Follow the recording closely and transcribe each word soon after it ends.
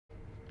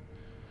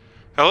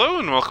Hello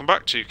and welcome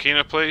back to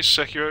Kino-Plays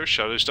Sekiro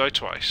Shadows Die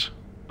Twice.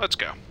 Let's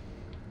go.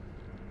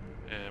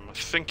 I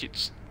think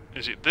it's...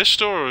 Is it this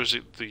door or is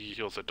it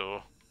the other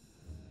door?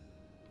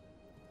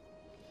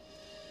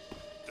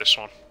 This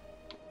one.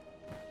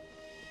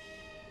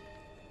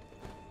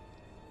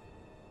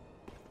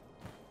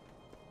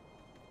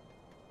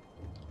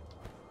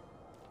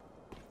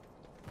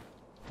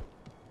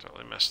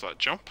 Totally missed that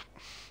jump.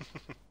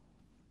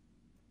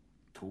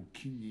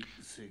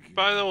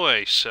 By the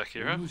way,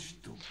 Sekiro,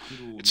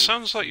 it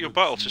sounds like your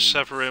battle to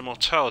sever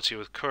immortality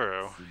with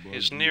Kuro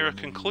is near a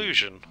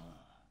conclusion.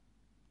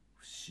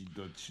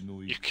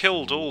 You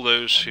killed all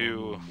those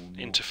who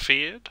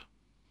interfered?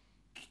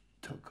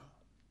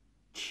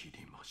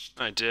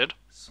 I did.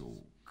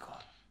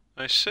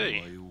 I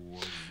see.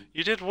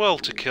 You did well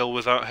to kill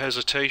without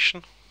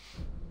hesitation.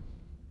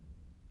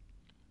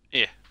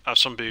 Here, have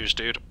some booze,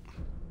 dude.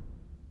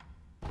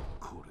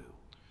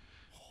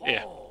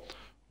 Here.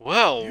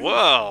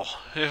 Well,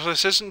 if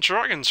this isn't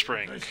Dragon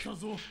Spring,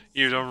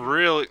 you've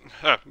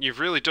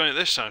really done it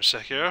this time,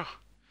 Sekiro.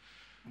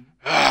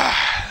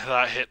 Ah,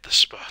 that hit the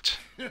spot.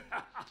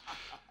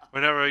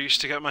 Whenever I used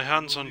to get my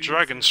hands on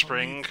Dragon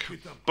Spring,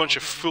 a bunch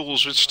of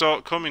fools would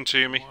start coming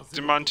to me,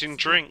 demanding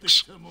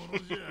drinks.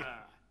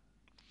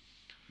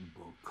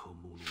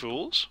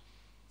 Fools?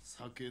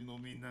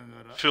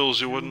 Fools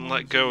who wouldn't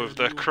let go of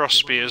their cross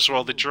spears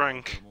while they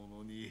drank.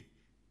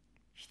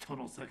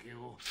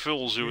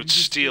 Fools who would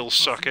steal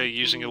sake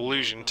using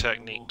illusion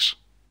techniques.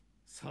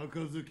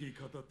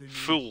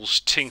 Fools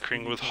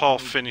tinkering with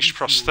half-finished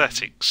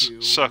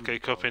prosthetics,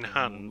 sake cup in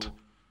hand.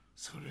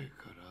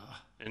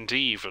 And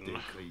even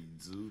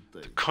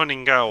the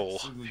cunning owl,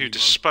 who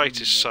despite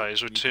his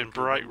size would turn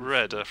bright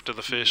red after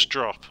the first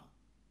drop.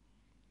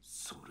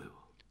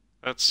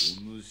 That's...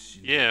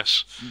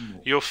 yes,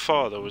 your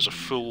father was a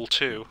fool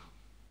too.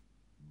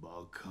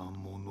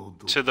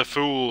 To the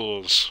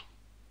fools!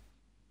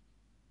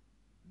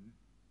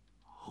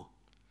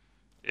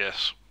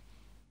 Yes.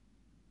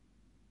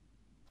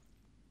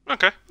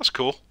 Okay, that's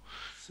cool.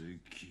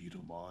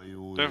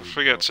 Don't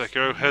forget,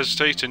 Sekiro,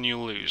 hesitate and you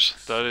lose.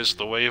 That is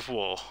the way of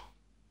war.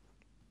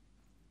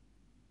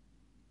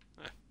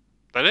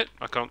 That it?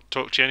 I can't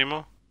talk to you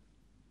anymore?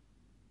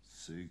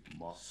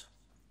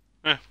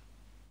 Yeah.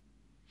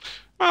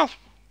 Well,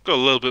 got a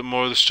little bit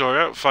more of the story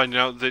out, finding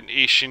out that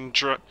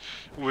Ishin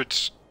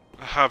would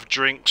have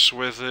drinks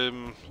with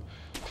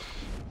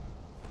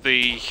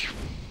the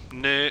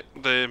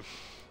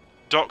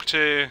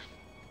doctor,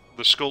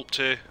 the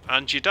sculptor,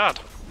 and your dad.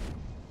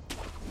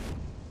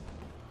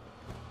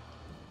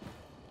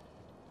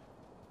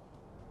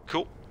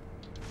 Cool.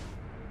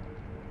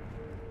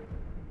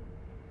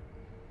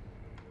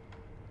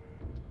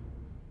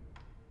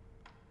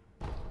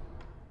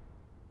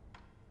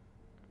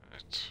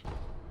 Right.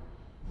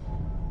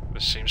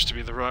 This seems to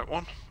be the right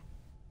one.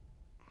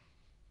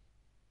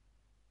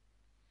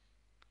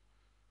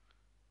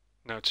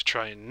 Now to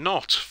try and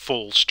not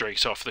fall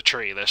straight off the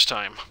tree this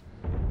time.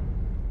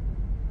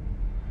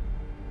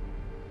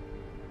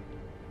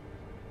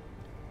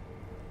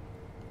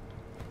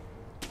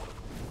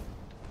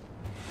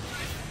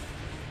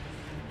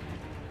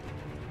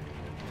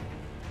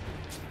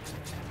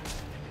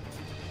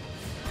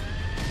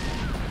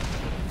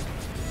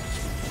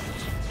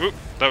 Oop,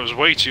 that was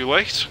way too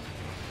late.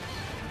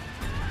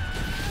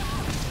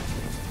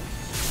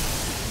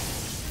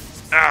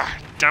 Ah,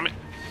 damn it.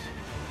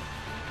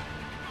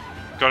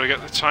 Gotta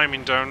get the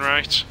timing down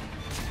right.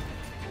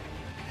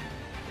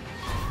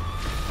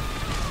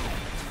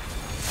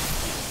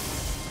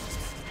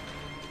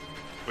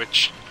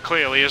 Which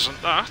clearly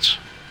isn't that.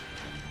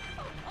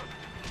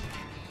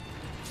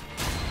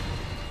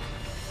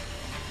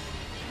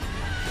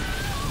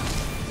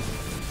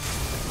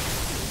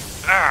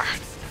 Ah,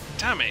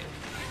 damn it.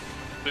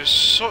 There's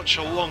such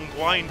a long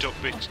wind-up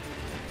bit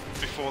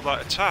before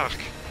that attack.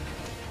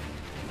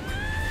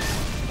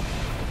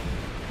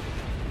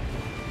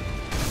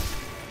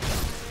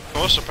 Of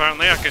course,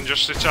 apparently I can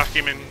just attack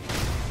him in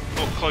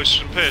up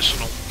close and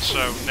personal,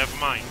 so never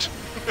mind.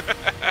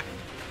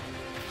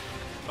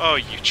 Oh,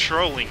 you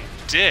trolling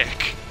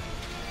dick.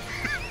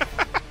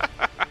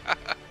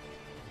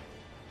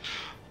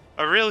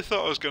 I really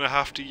thought I was going to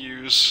have to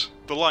use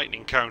the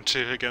lightning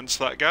counter against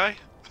that guy.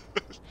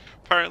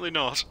 Apparently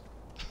not.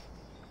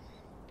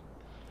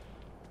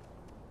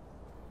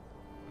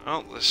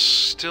 Well, there's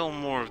still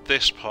more of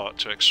this part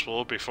to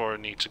explore before I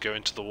need to go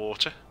into the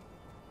water.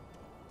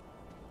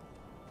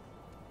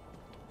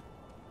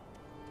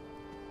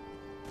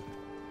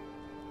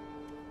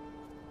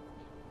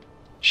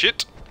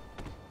 Shit!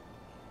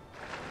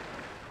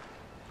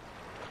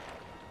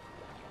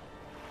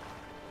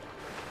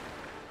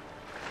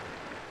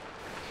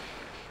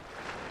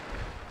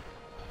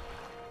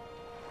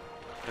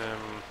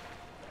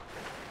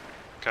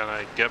 Can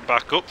I get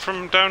back up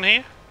from down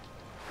here?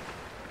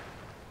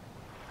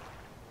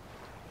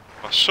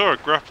 I saw a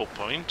grapple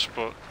point,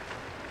 but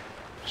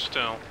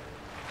still.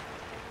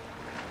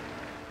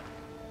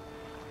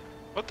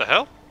 What the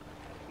hell?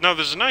 No,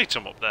 there's an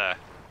item up there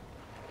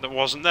that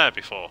wasn't there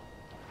before.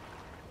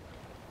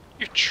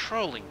 You're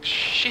trolling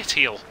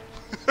shitheel.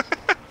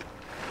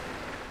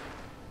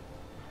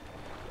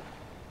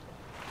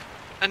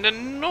 And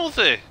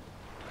another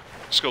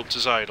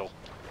sculptor's idol.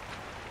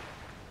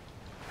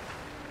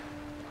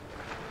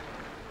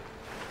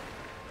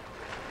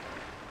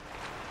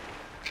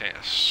 Okay,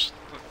 I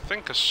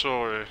think I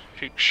saw a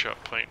hook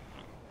shot point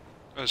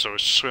as I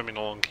was swimming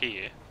along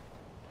here.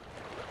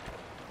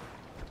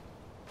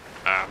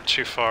 I'm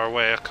too far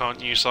away, I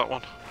can't use that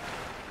one.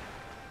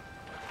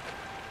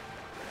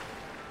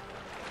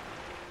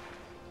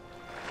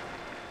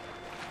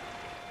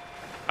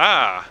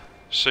 Ah,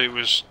 so it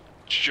was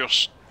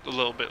just a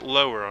little bit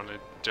lower on a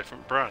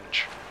different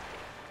branch.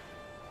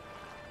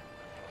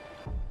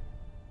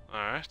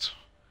 Alright.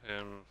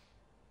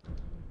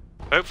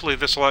 Hopefully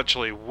this will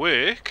actually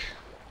work,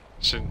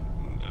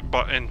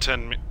 but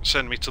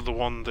send me to the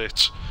one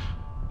that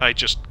I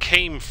just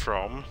came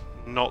from,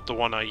 not the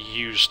one I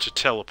used to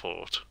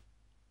teleport.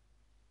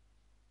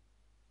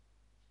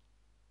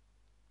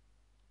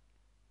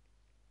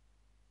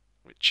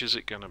 Which is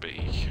it gonna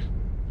be?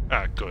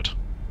 Ah, good.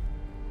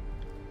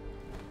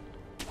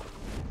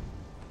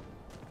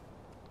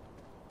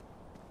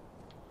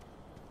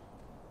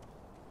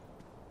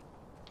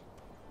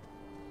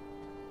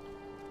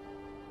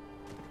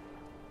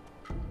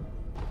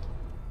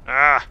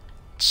 Ah!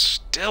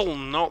 Still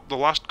not the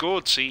last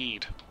gourd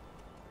seed.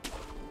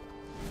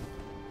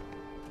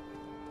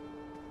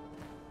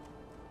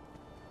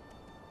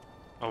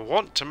 I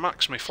want to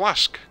max my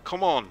flask.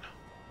 Come on.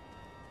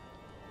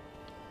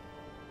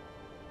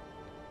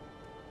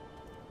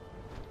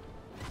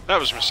 That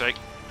was a mistake.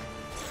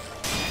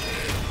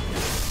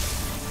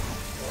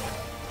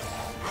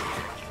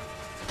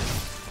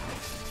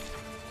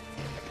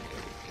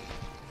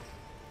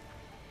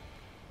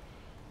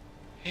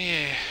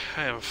 Yeah,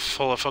 I am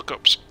full of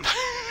fuck-ups.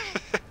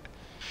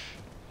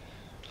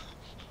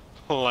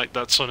 Like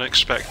that's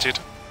unexpected.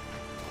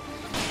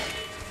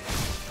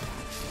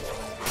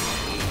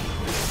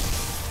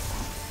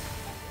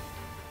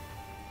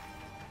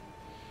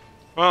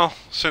 Well,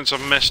 since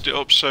I've messed it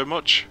up so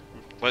much,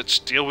 let's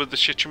deal with the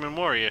Shichiman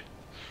warrior.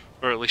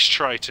 Or at least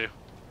try to.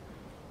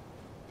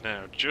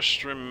 Now,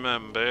 just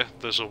remember,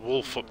 there's a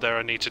wolf up there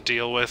I need to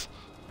deal with.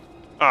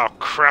 Oh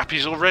crap,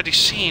 he's already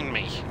seen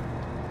me!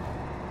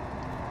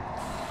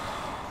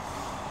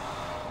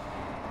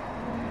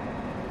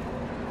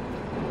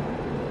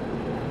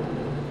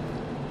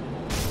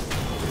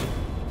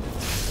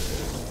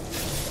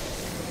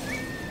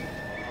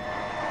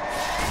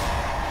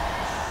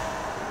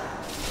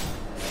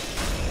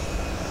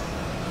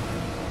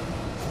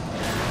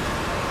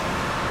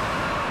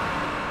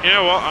 You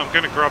know what, I'm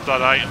gonna grab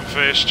that item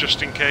first,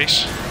 just in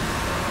case.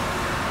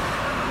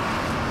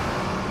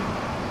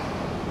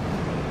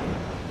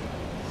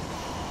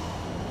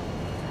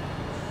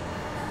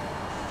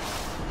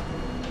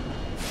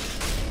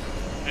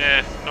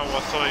 Yeah, not what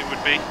I thought it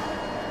would be.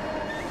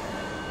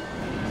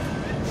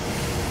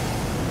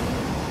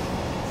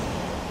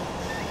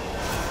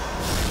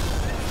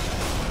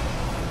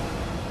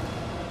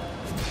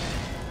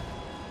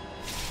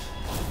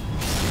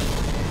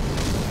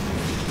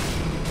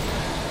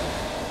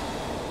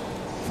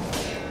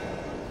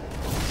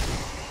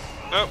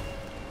 Oh,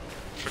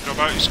 forgot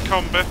about his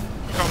combo.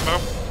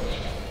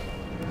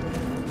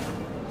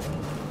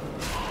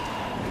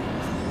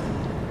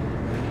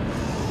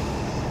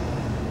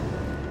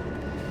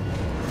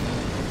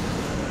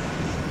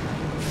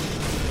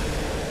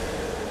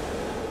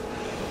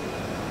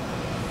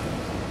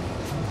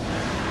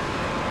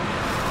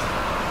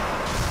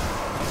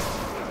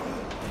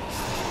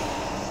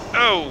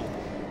 Oh,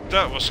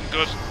 that wasn't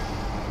good.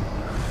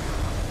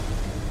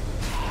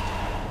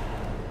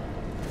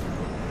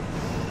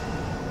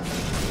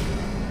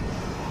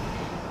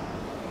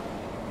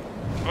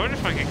 I wonder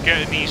if I could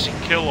get an easy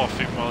kill off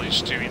him while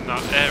he's doing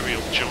that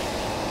aerial jump.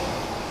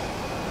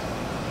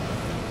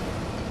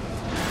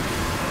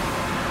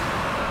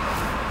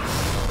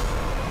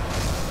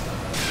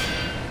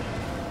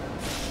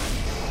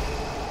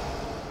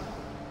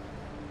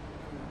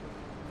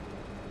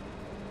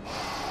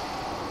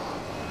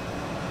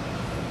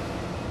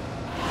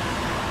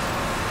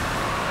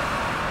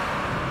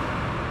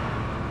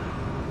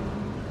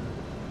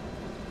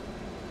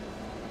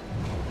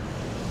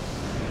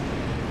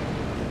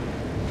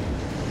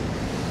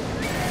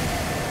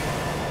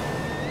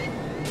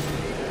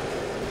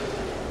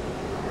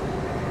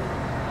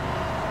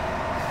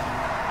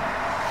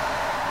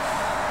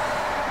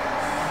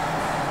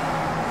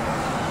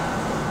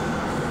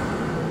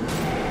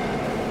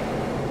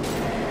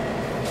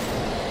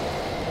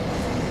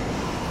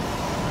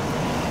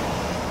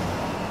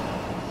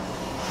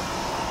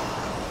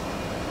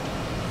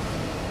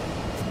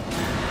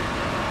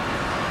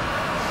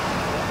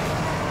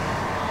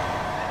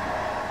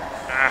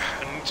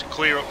 To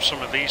clear up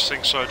some of these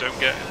things so I don't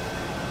get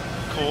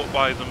caught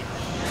by them.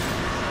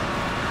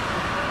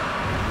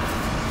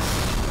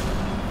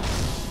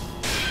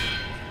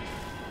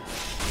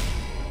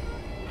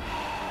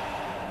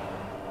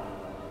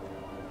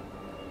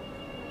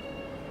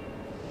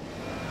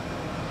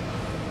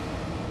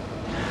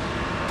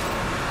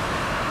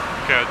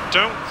 Okay, I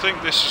don't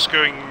think this is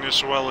going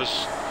as well as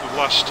the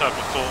last time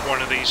I fought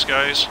one of these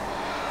guys.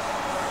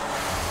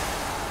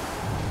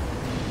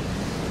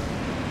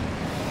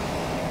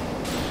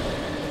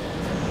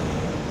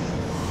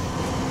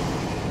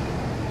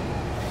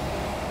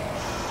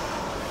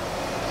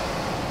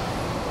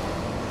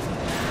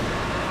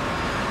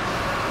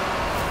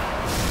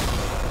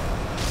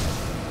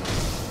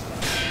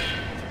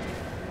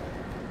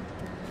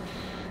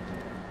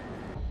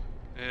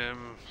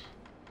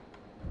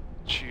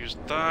 Choose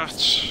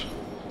that.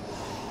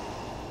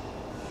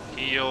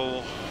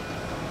 Heal.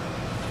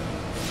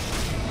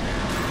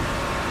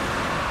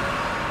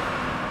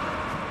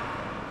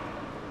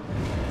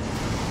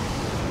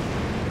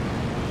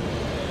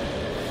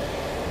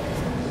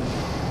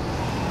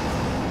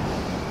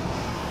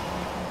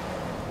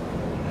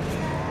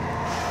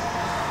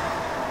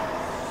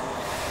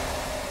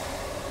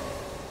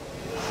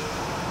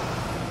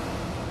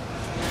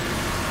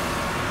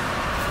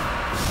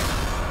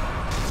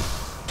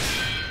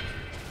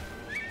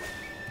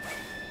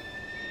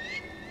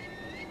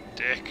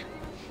 Dick.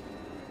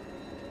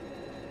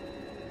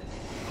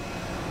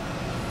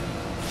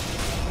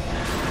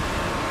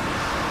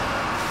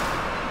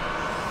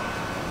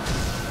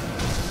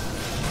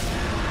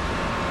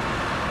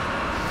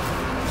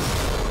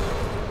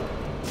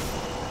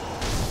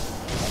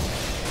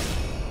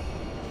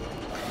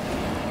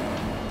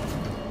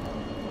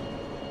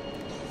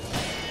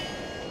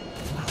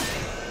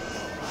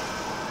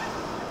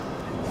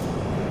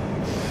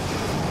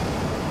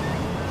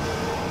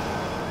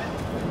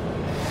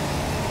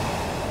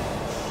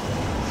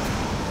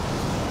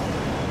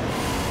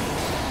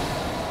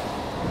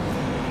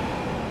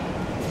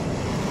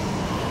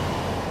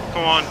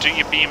 Come on, do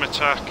your beam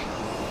attack.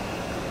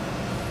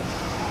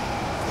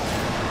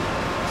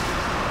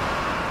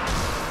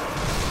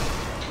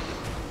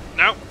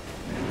 No.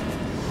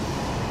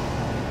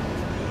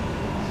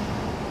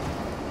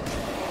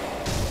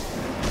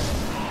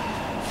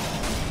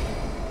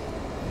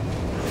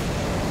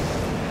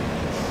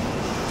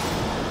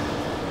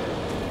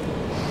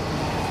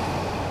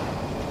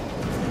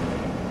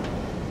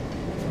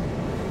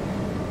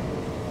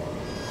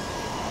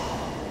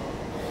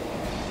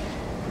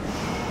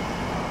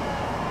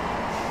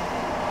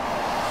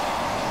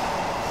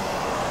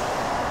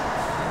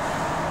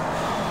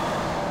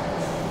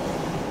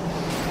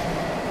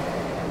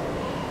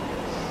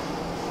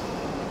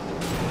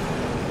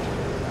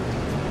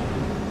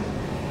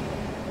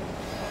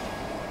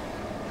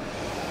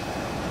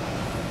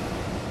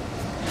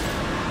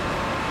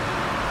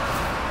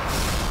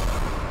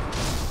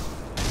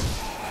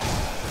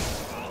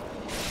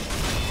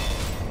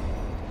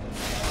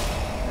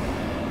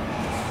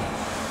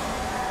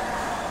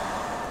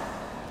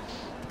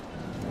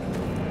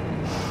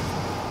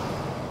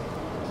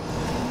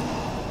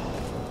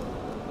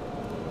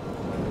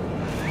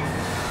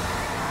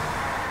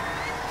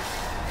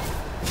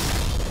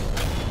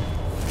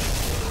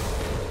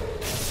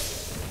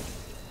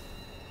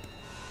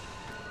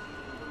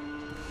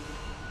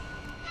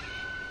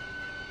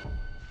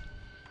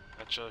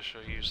 Actually, I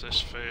shall use this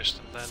first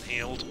and then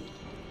healed.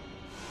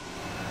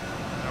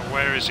 Now,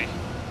 where is he?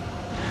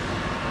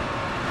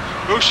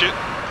 Oh shit!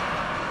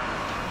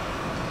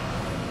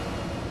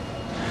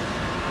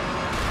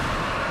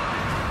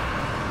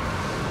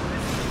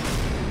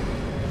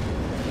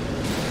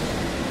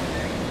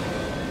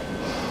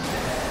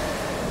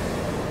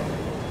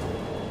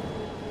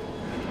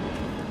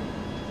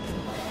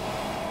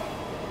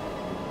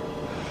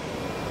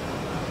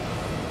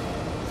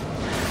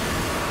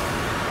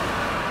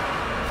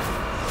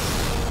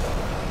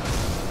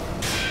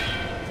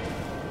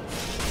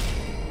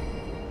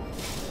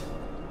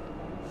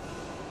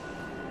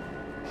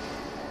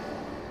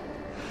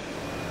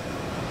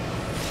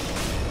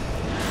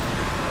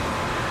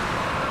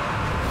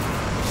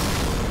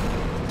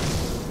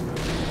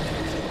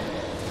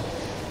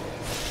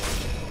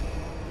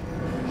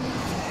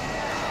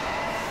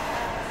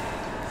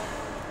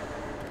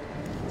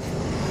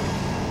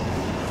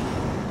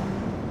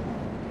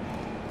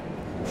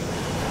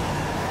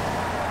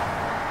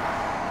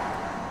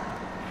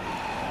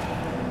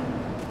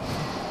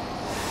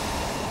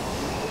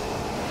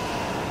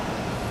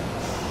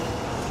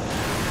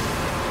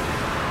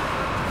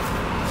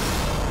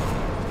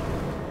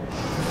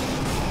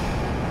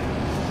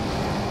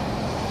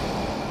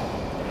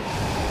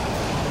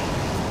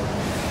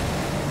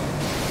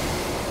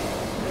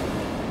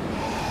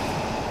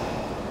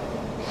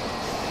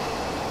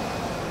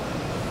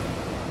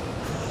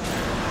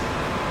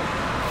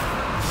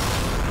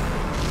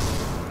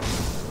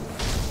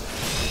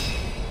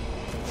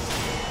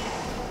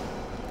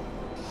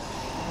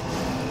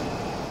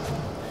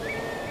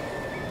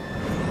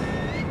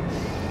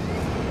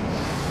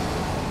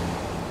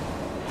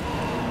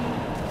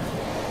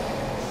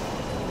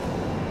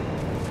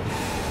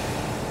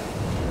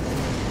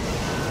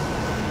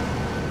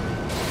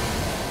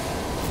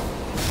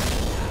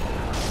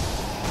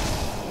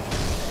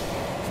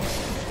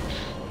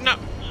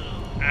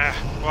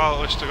 Well,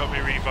 at least I got my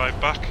revive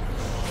back.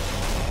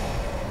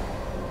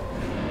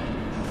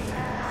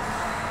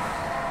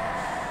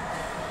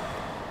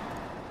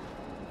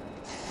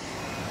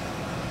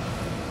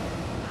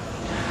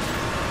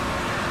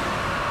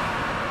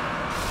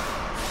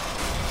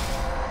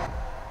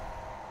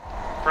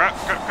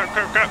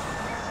 crap, crap!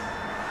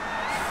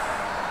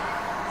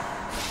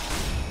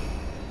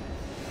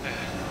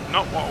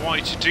 Not what I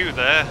wanted to do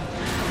there.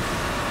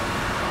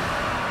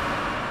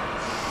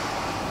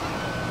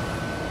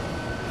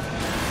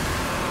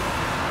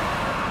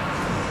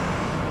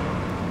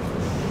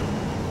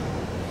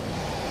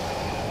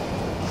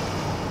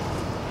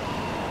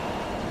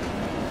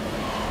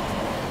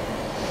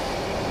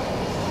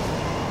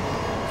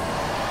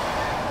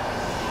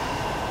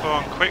 Go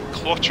on, quick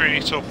cluttering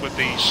it up with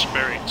these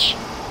spirits.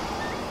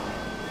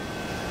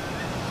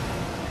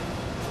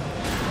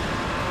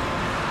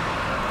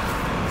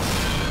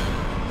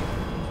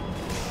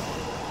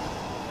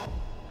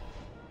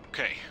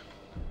 Okay.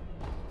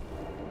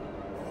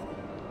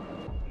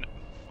 No.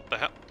 What the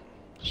hell?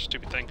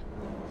 Stupid thing.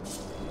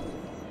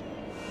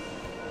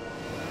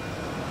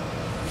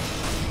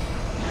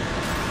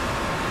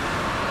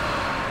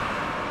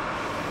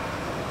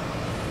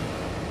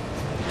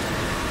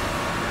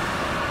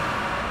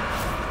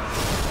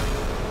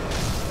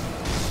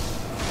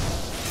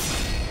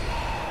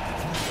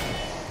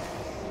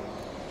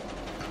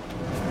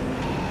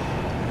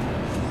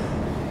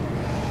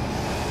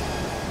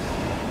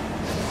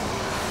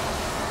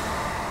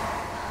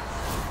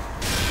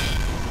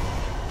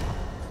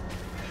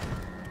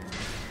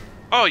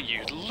 Oh,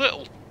 you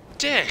little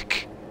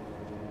dick!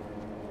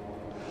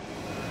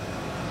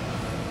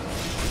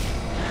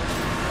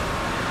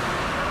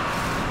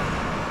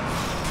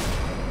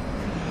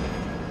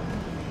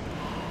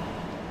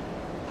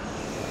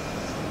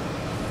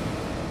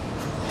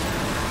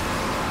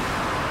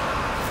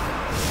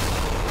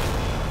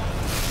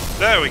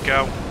 There we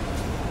go.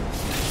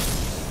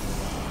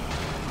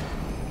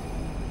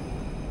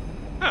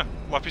 Ah,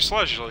 lapis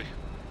lazuli.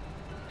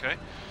 Okay.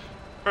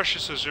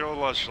 Precious azure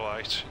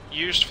lazulite,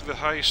 used for the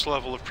highest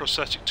level of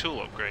prosthetic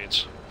tool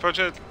upgrades.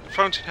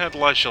 Fountainhead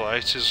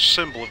lazulite is a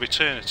symbol of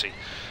eternity,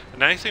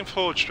 and anything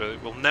forged with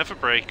it will never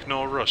break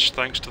nor rust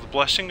thanks to the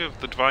blessing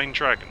of the divine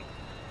dragon.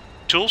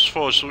 Tools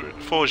forged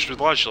with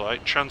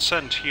lazulite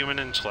transcend human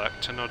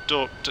intellect and are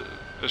dubbed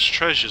as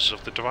treasures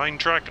of the divine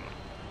dragon.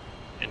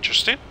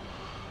 Interesting.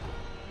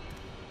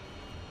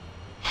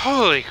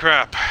 Holy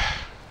crap.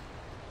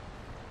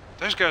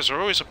 Those guys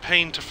are always a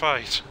pain to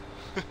fight.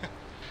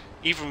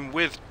 Even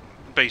with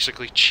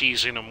basically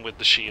cheesing them with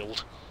the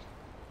shield.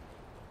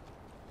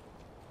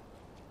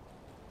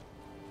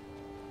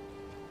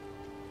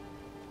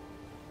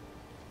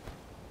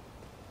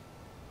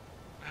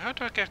 How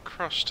do I get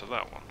across to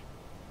that one?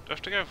 Do I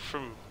have to go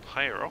from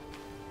higher up?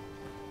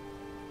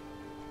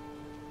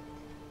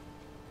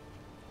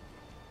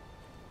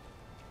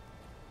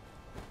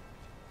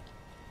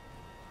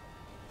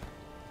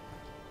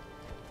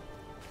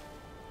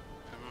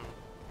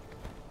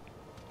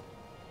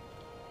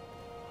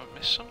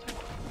 Something?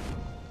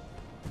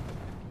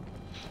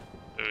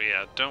 Oh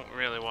yeah, don't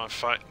really want to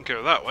fight and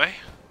go that way.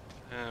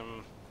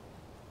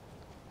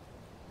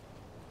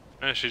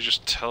 I should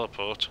just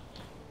teleport.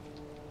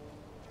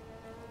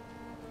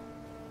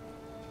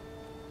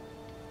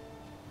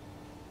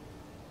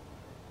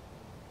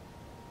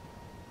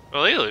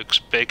 Well, he looks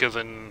bigger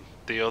than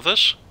the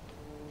others.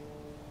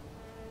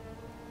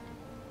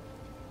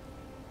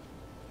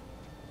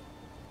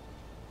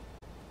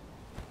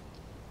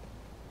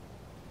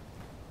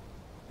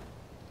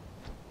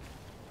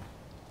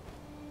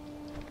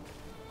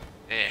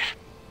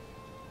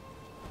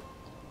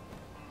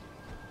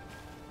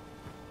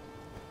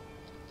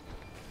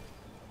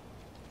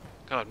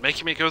 God,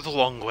 making me go the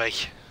long way.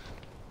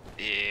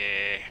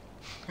 Yeah.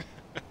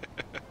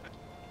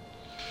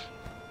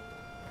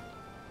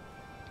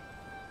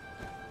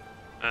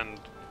 and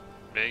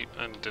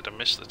did I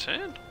miss the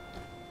turn?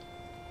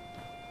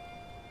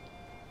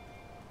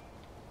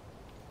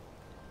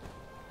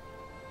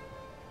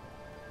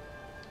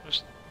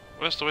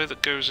 Where's the way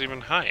that goes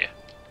even higher?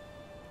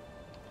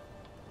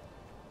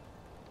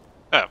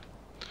 Oh.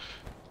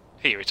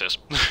 Here it is.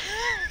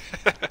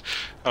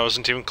 I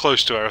wasn't even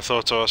close to where I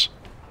thought I was.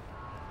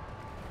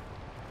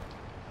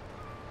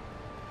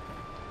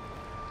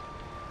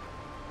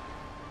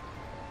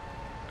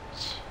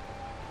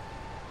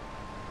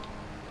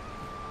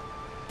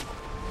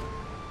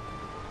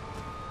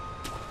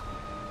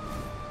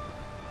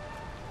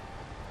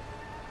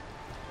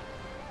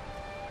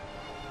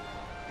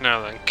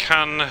 Now then,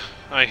 can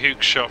I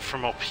hook shot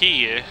from up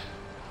here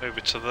over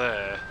to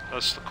there?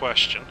 That's the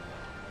question.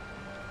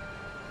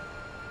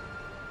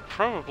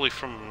 Probably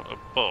from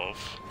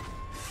above.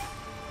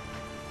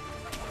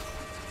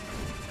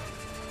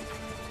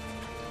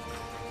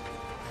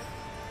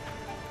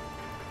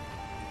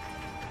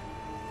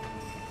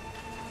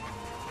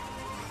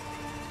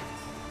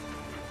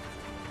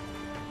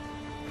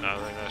 I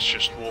think that's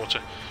just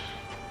water.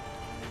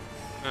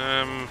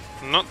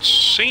 Not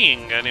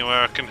seeing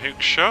anywhere I can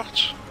hook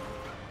shot.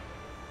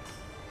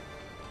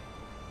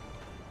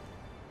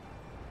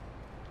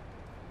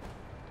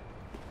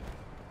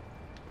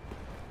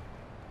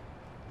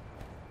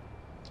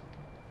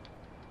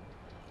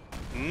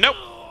 Nope.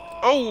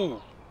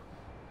 Oh.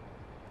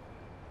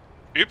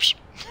 Oops.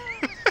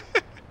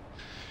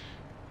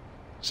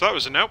 So that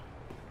was a nope.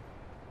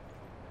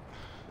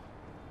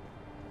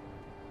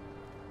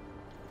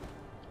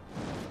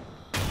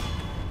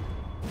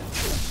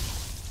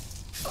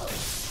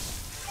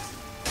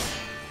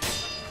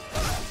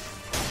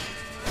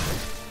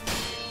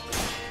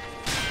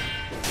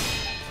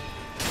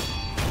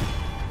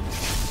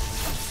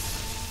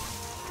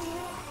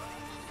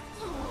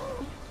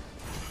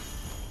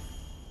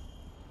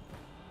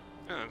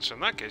 So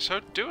in that case,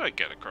 how do I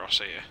get across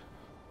here?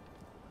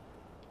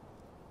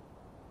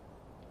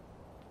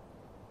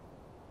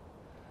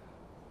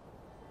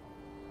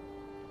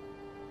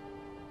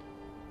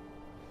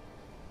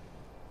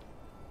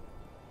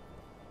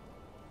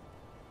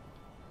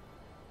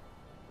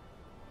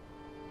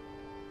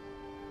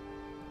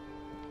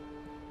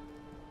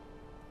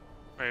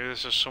 Maybe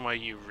this is somewhere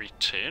you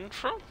return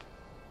from?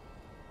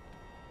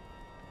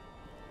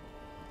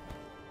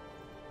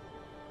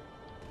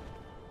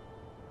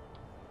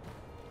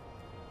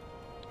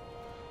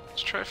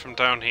 Let's try from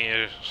down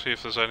here, see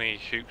if there's any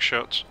hook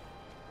shots.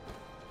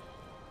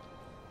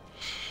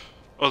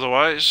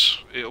 Otherwise,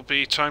 it'll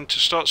be time to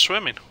start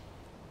swimming.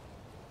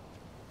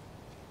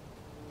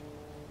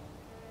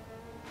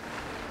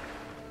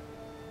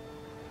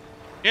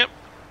 Yep,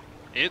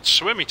 it's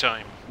swimmy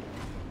time.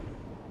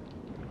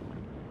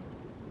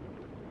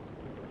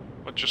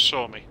 What just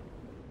saw me?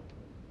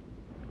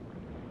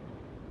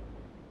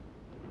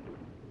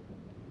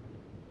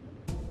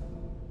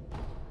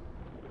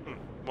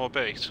 More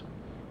bait.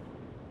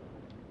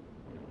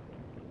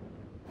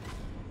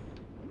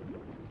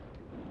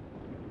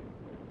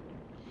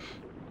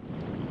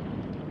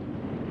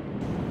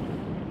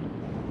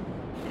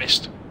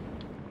 Missed.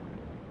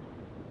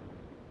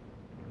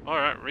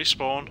 Alright,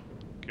 respawn.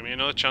 Give me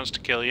another chance to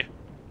kill you.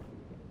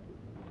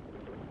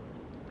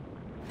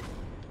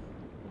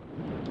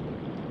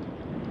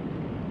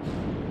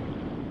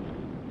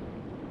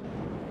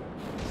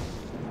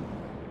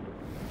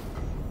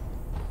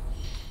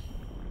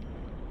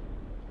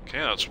 Okay,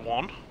 that's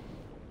one.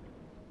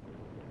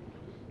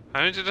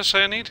 How many did I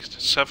say I needed?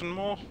 7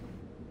 more?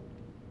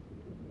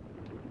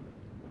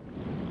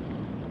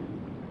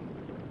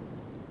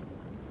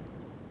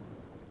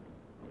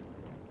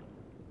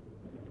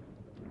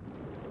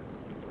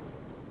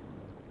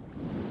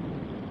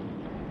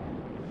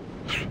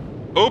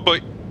 Oh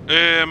boy.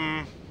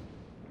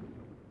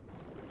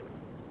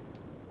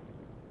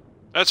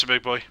 That's a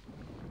big boy.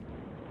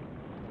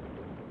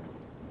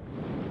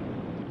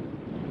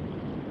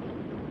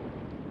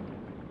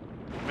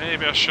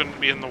 Maybe I shouldn't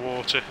be in the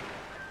water.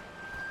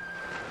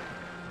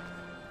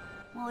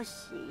 Oh.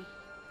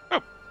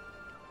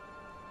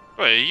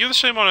 Wait, are you the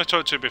same one I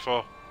talked to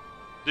before?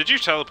 Did you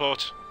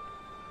teleport?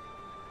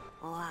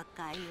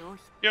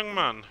 Young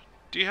man,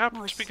 do you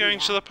happen to be going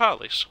to the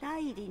palace?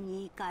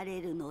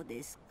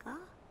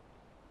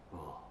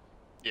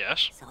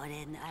 Yes.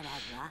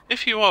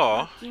 If you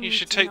are, you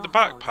should take the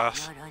back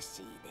path.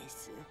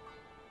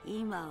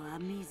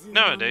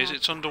 Nowadays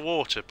it's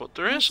underwater, but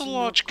there is a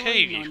large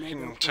cave you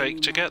can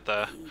take to get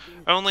there.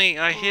 Only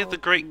I hear the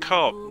great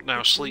carp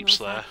now sleeps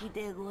there.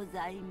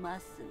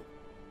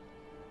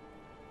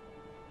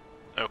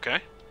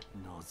 Okay.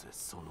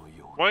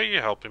 Why are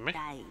you helping me?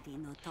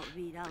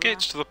 The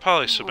gates to the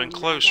palace have been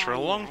closed for a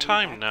long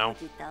time now.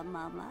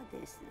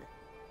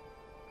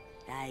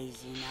 I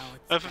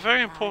have a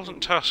very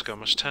important task I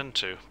must tend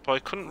to, but I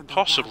couldn't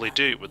possibly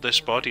do it with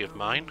this body of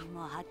mine.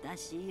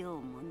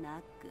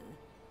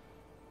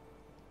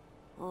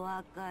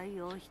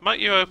 Might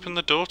you open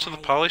the door to the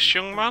palace,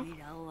 young man?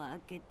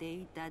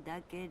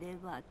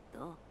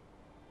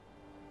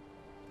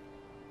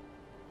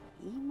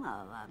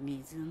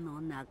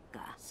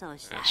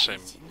 Yeah,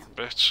 same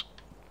bit.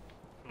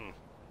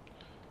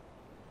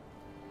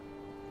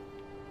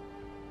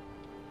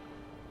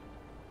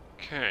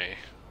 Okay.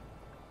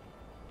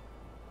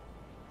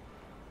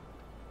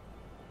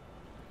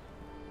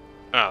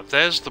 Ah,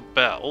 there's the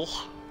bell.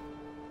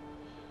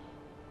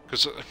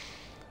 Because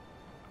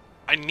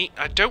I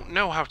don't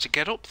know how to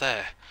get up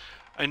there.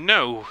 I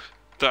know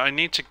that I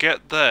need to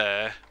get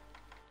there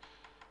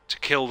to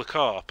kill the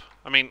carp.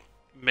 I mean,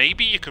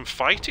 maybe you can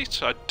fight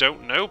it, I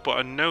don't know, but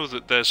I know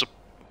that there's a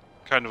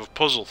kind of a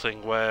puzzle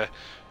thing where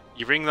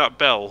you ring that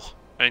bell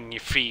and you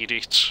feed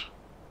it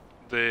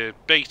the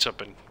bait I've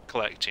been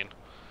collecting.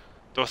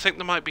 Though I think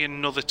there might be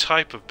another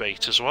type of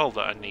bait as well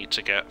that I need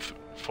to get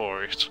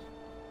for it.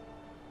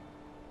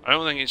 I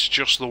don't think it's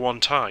just the one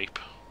type.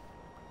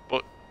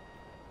 But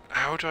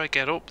how do I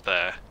get up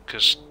there?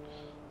 Because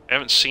I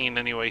haven't seen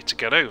any way to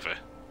get over.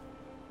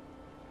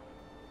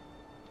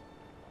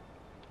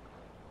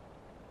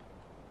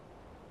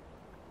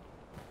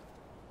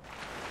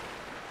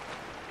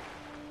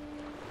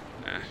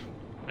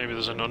 Maybe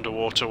there's an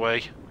underwater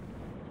way.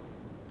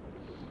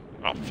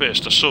 Well,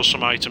 first I saw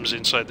some items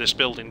inside this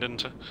building,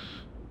 didn't I?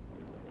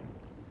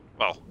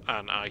 Well,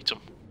 an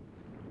item.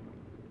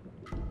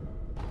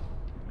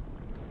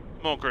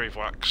 More grave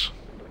wax.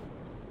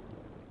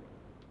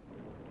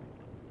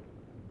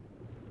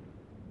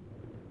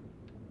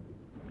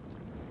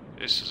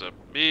 This is a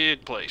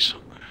big place.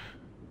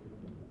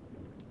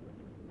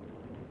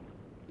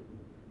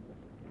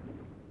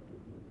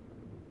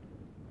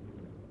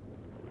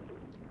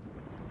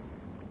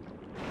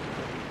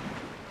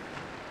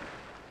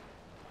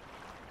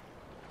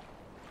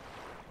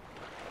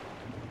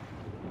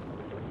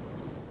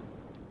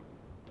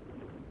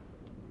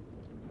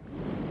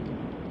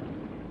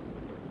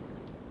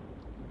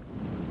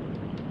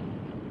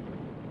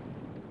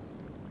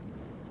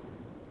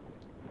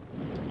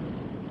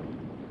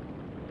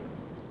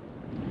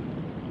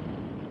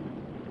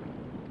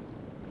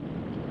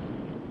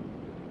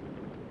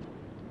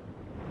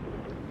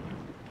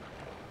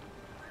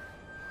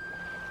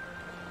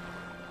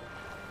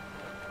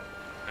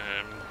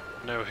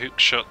 No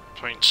hookshot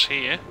points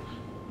here.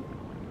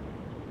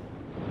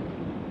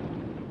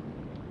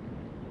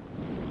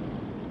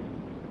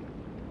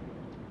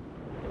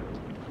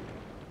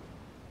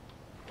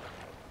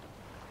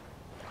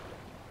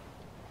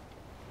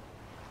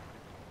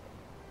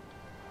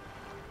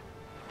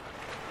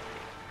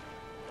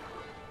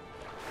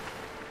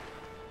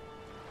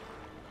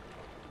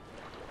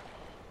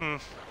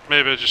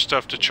 Maybe I just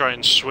have to try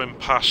and swim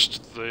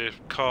past the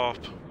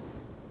carp.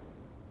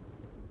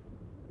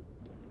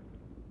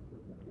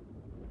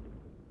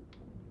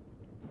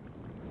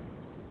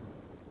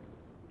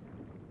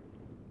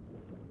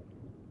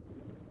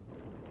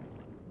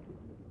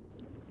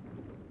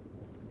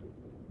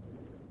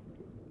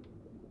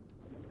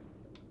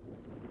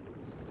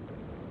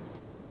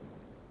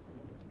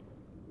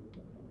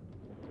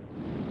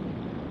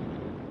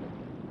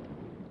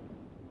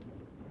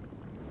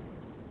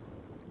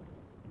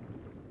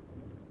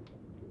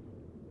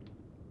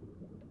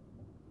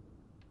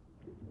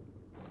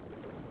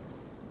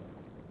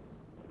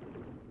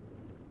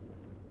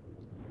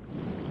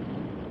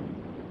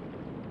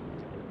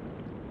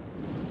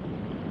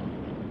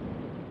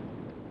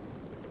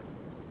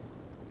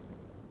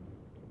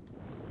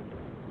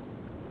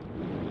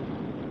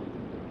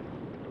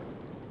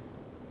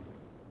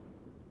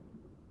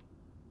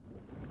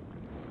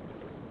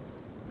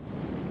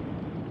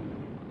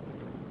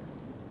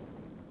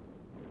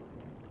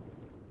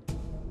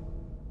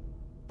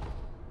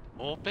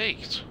 More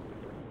bait.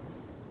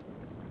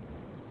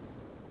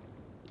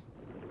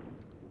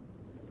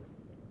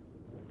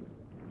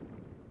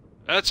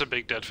 That's a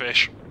big dead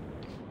fish.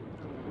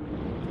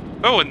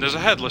 Oh, and there's a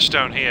headless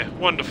down here.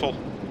 Wonderful.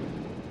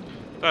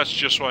 That's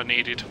just what I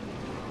needed.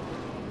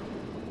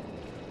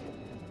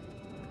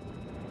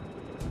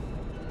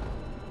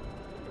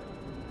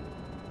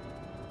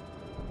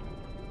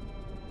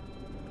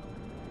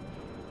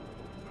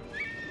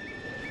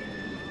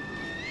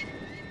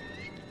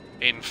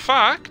 In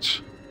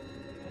fact,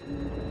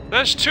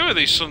 there's 2 of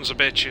these sons of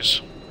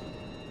bitches.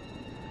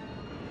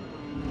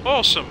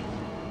 Awesome.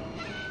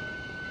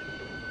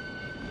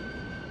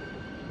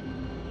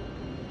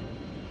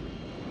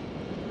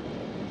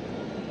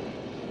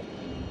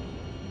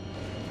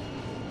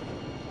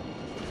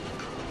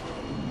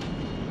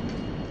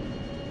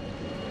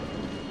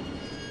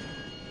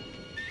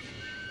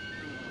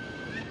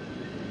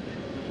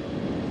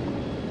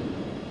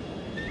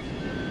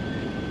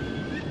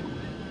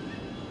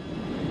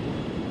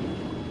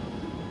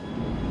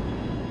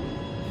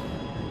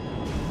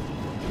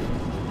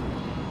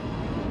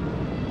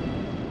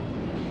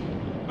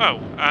 Oh,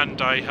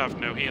 and I have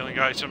no healing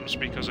items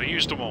because I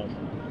used them all.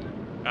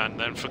 And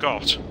then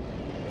forgot.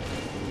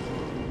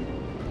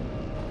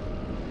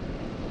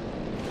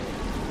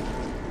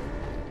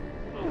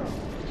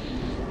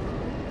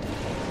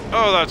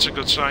 Oh, that's a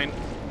good sign.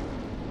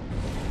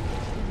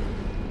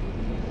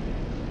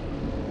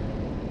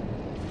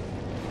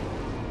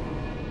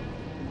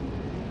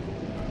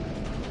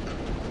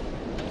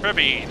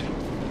 Rebbeed.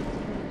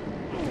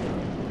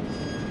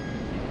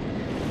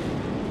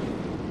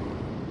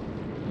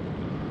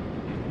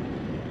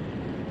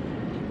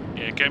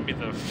 Yeah, get me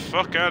the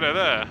fuck out of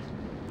there.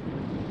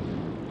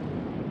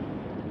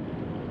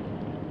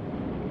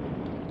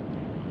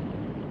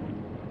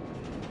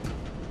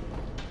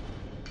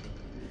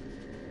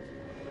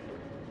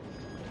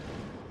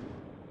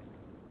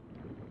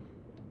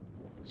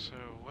 So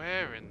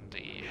where in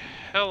the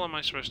hell am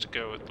I supposed to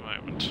go at the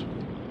moment?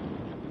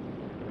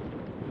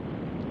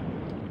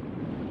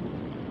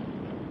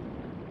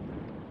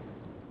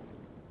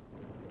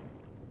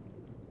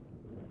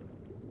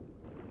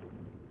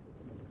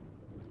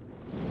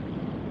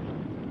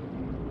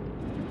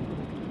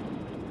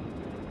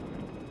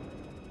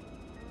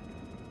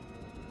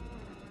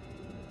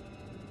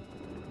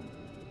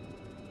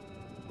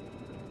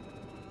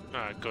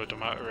 Good,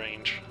 I'm out of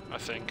range, I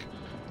think.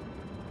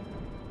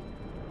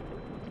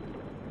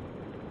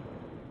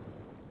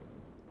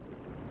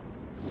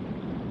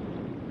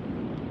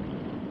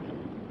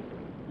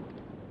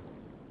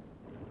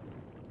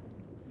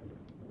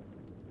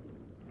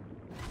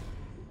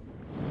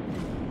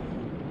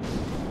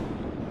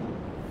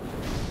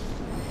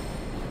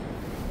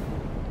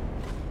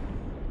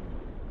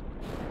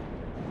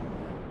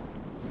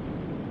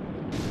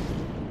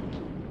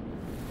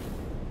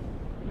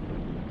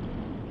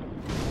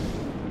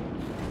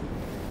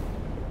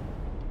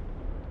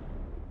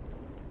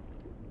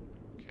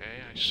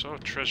 I saw a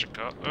treasure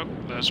cart. Oh,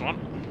 there's one.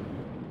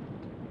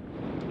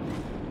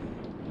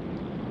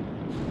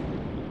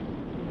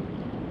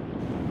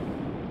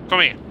 Come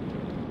here.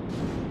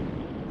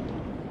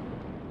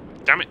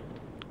 Damn it.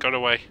 Got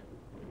away.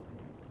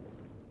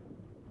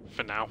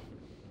 For now.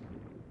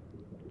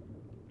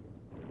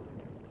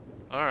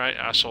 Alright,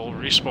 asshole.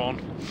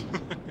 Respawn.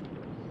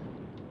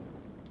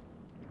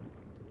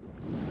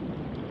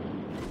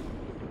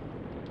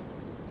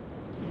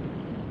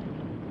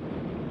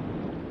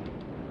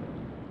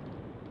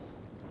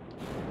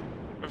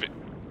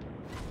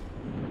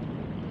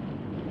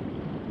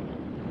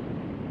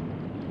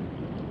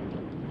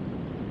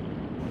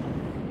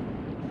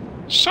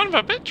 Son of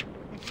a bitch!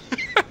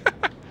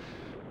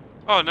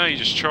 Oh no, you're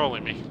just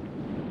trolling me.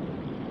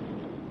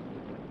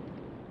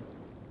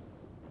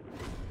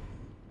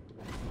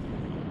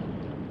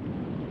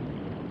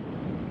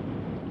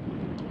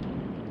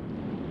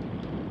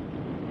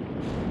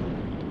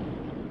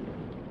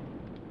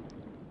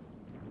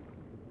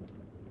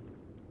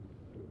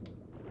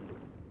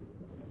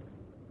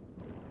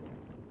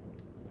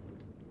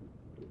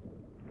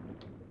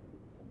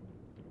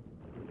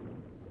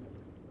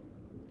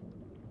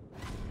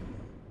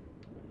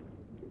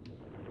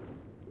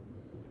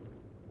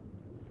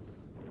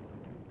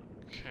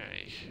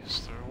 Okay,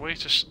 is there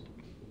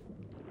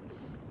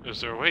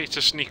a way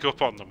to sneak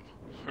up on them?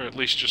 Or at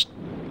least just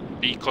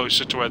be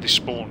closer to where they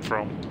spawn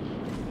from?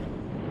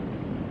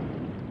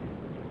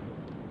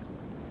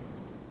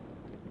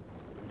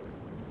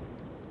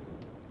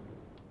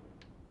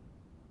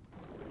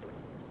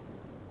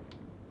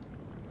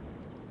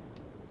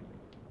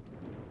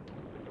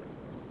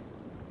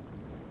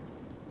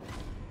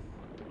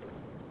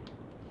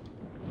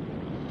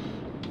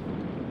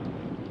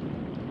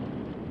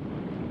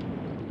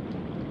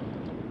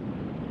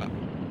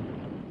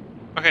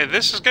 Okay,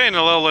 this is getting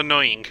a little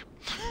annoying.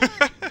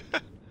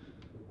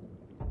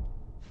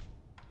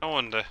 I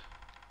wonder.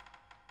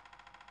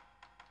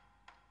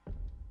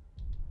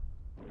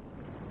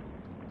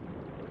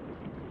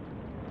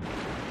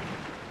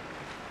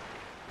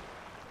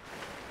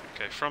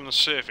 Okay, from the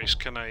surface,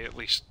 can I at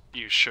least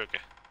use sugar?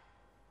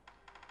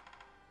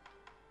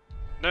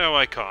 No,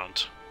 I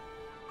can't.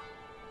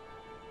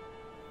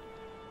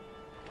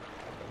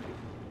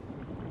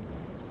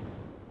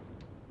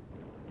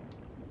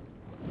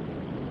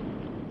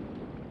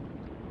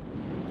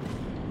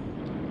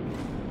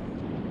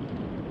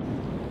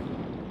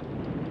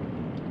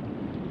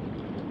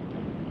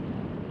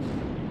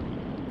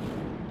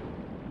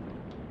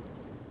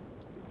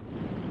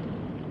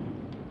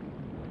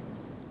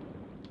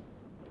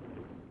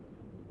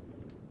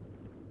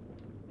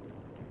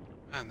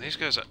 Man, these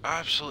guys are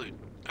absolute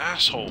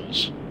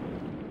assholes.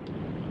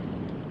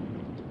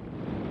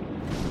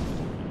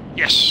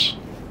 Yes!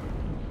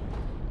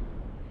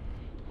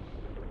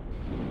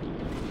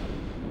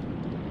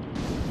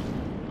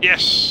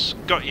 Yes!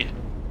 Got you!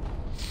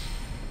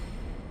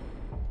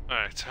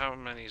 Alright, how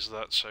many is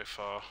that so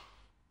far?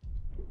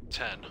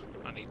 10.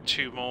 I need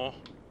 2 more.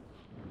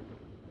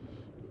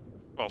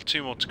 Well,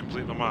 2 more to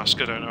complete the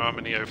mask. I don't know how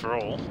many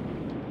overall.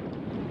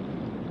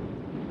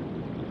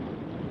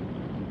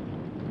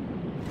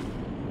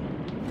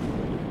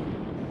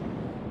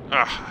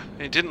 Ah,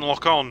 it didn't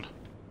lock on.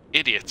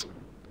 Idiot.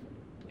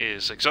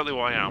 Is exactly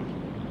what I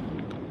am.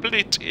 A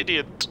complete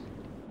idiot.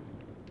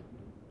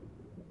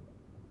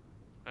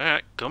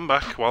 Alright, come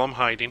back while I'm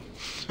hiding.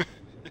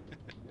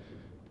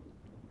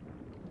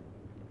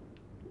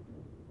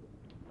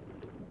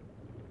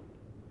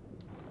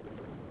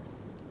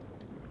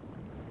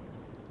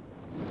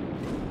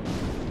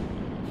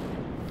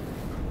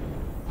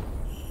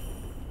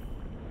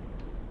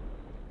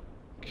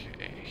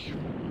 Okay.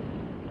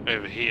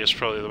 Over here is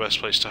probably the best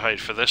place to hide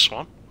for this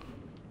one.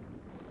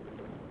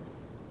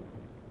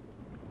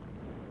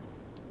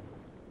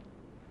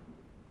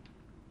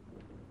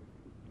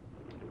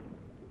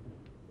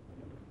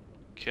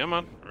 Come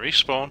on,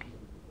 respawn.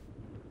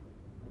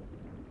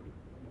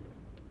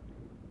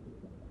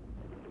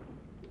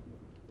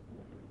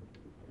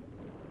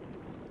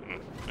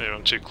 Maybe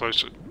I'm too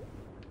close.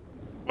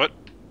 What?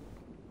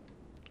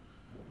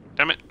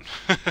 Damn it.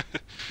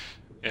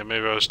 Yeah,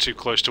 maybe I was too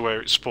close to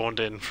where it spawned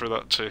in for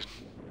that to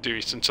do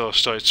it until I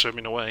started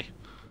swimming away.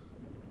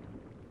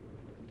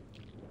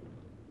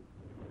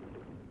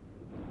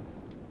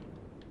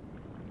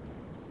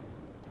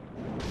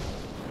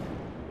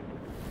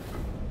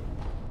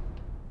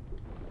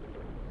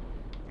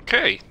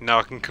 Okay, now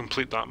I can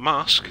complete that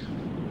mask.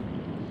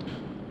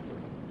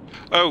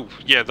 Oh,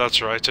 yeah,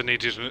 that's right. I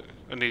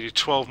needed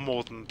 12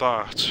 more than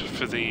that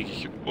for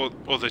the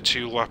other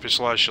 2 lapis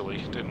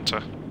lazuli, didn't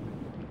I?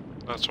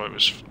 That's what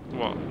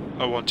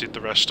I wanted the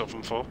rest of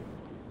them for.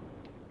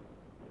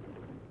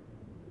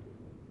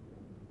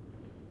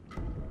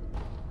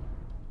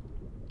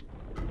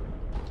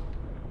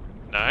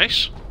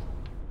 Nice.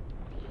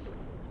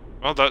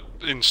 Well, that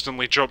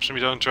instantly drops me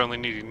down to only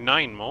needing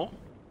 9 more.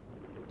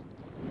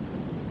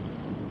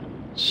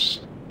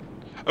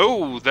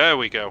 Oh, there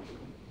we go.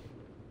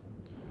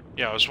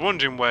 Yeah, I was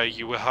wondering where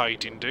you were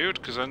hiding,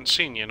 dude, because I hadn't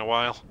seen you in a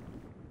while.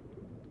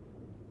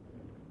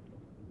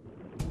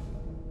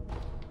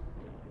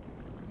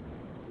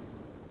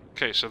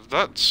 Okay, so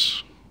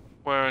that's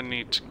where I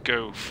need to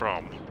go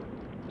from.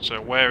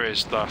 So where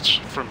is that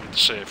from the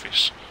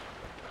surface?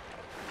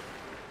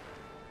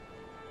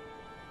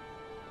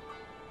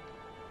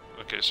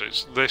 Okay, so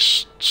it's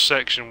this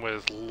section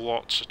with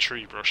lots of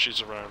tree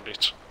brushes around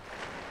it.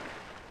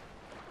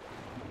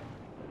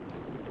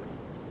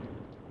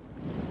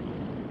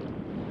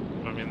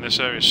 I mean, this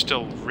area is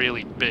still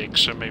really big,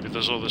 so maybe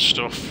there's other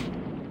stuff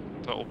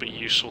that'll be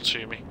useful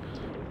to me.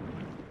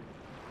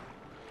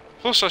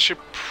 Plus, I should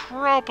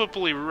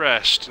probably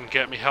rest and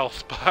get my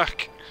health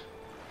back.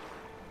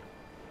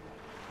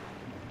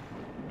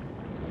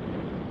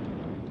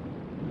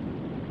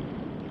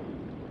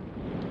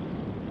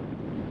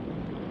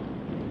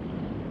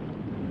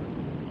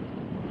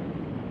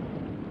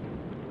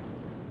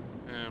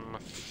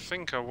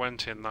 think I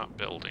went in that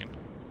building.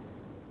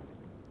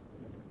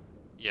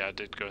 Yeah, I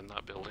did go in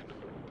that building.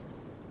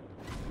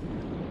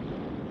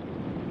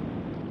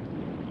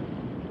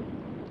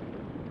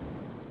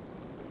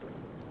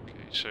 Okay,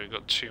 so we've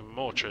got 2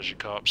 more treasure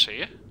carps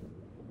here.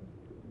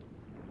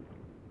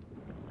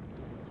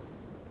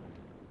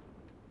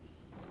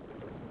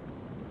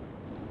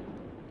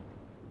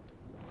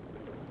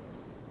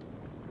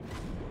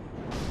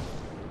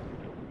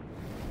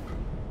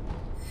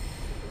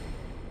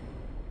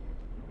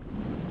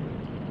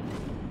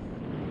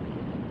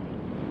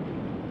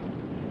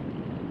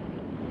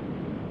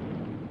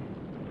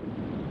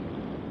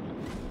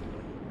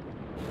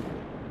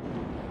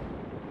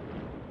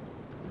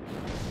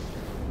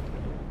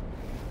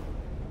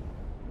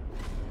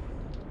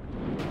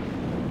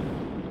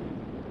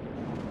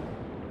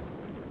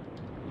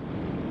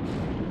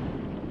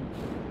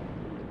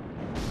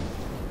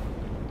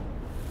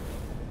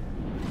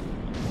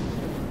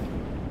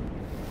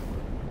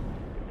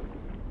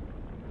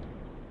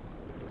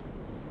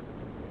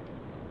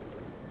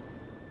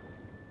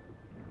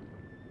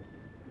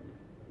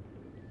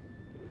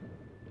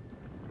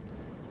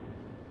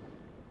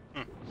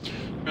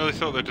 Really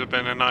thought there'd have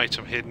been an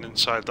item hidden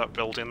inside that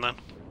building then.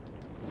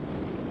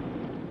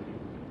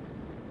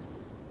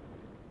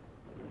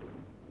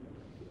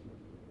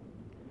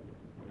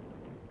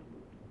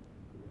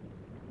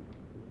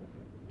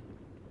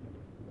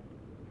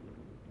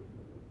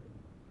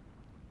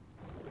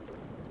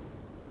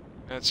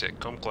 That's it,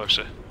 come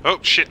closer. Oh,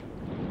 shit!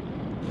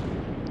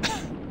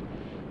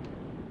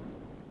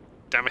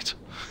 Damn it.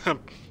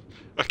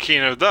 I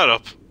keynoted that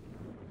up.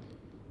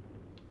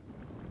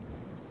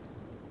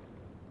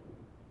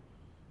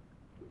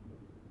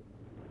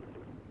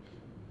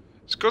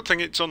 It's a good thing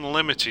it's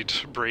unlimited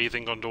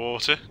breathing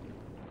underwater.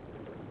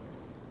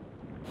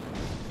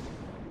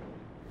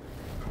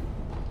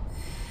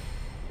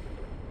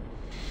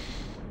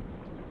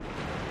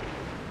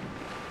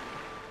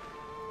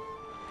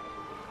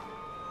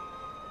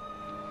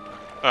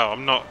 Oh,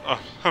 I'm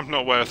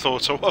not where I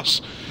thought I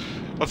was.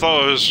 I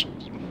thought I was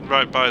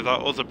right by that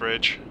other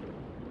bridge.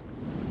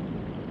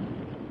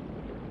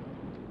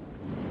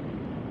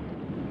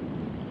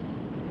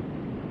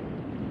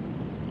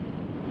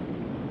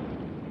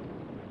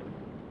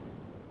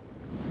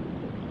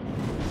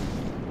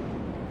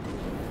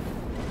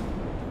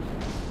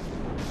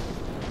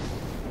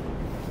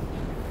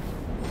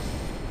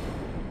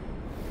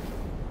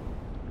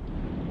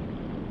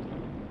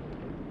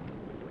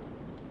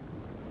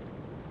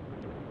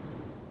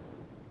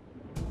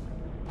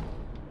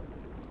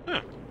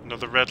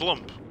 Another red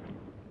lump.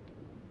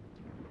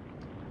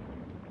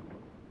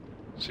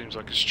 Seems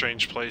like a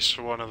strange place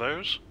for one of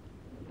those.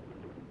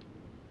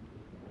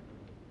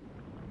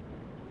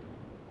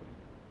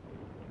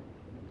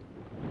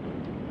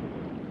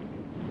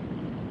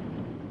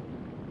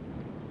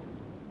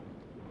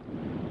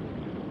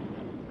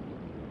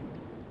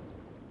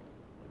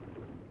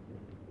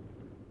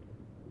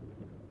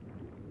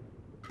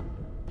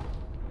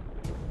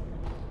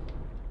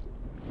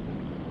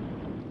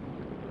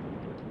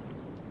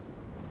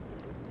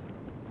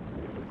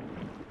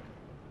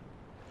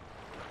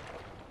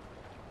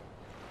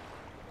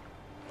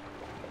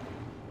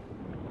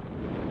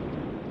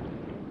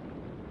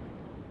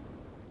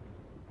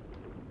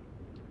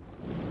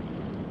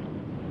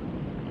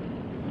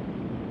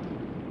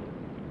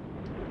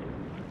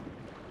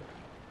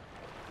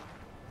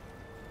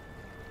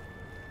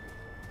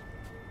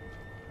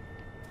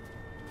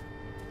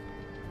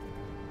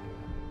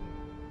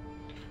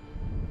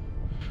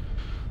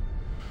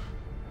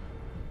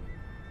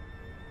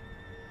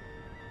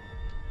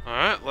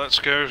 Alright, let's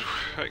go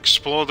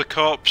explore the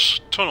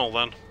corpse tunnel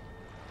then.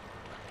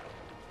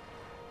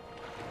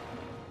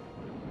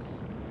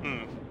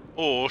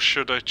 Or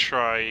should I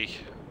try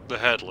the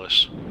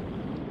headless?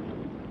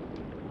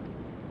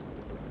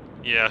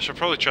 Yeah, I should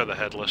probably try the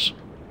headless.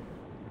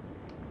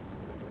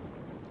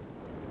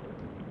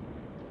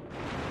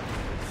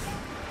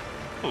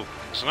 Oh,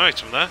 there's an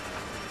item there.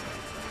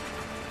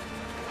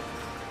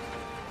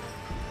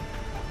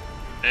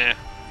 Eh.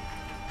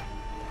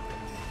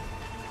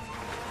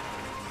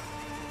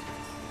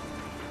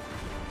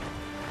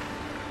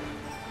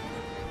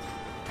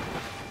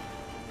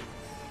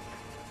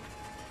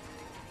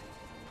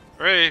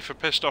 Hooray for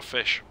pissed off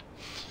fish.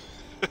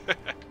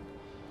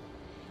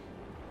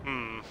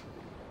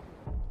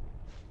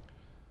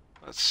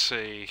 Let's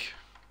see.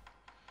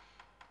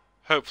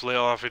 Hopefully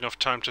I'll have enough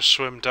time to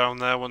swim down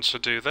there once I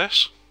do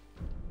this.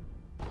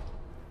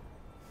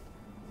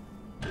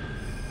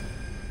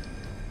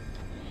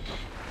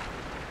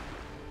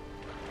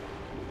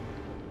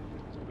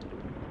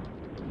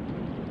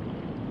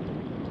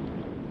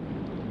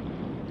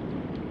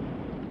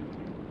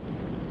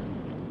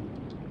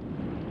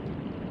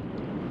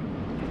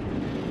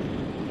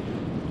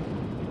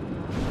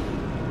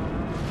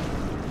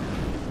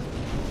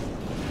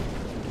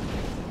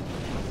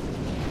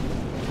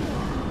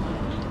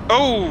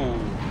 Oh!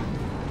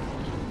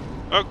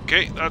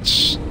 Okay,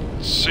 that's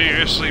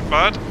seriously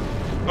bad.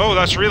 Oh,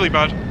 that's really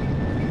bad.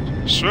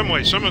 Swim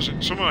away, swim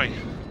away.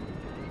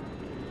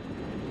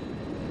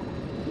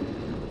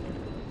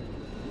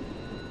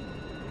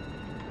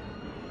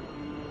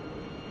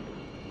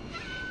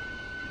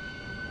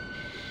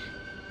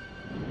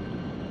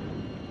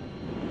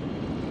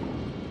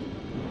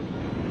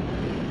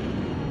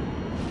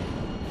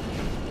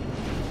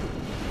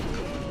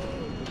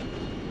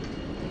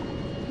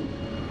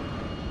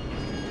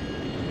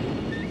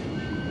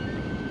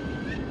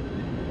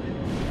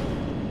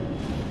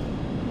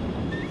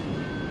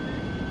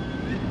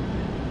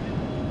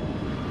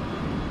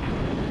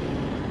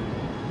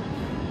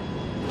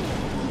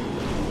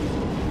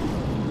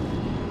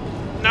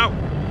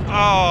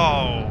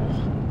 Oh!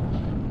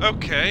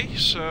 Okay,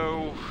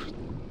 so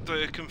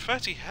the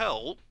confetti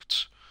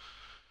helped,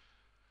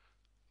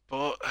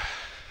 but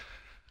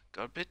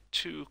got a bit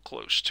too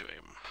close to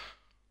him.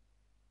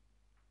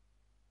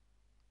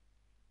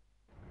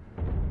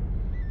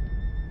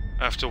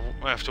 I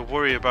have to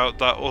worry about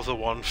that other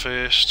one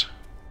first.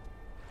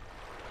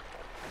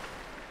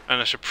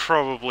 And I should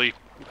probably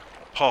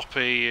pop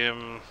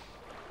a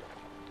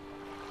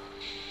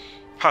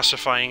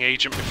pacifying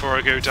agent before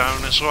I go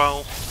down as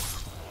well.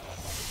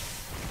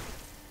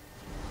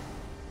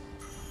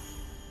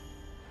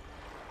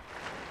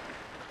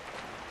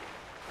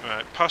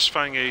 Right,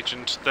 pacifying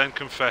agent, then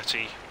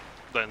confetti,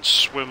 then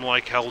swim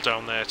like hell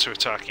down there to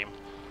attack him.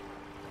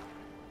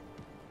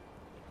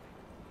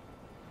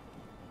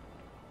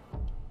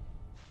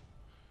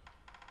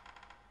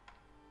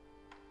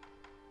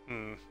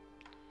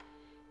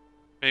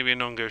 Maybe an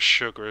Ungo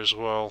sugar as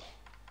well.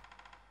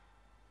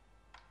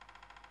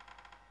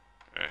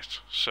 Right,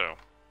 so.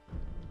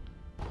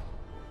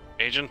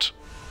 Agent.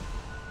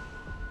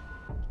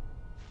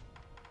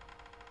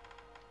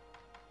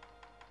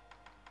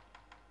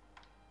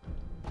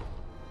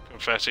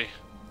 Confetti.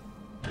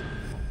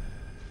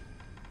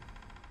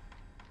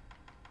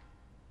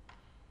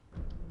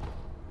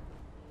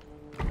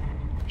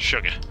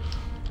 Sugar.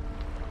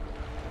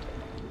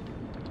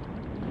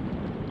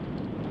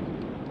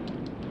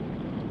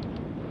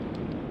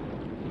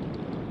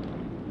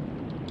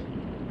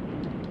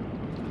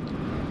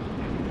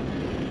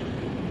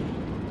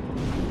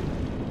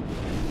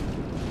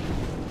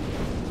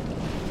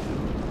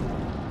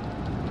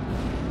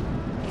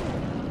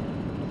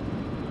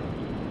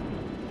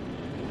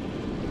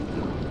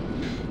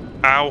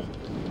 Ow.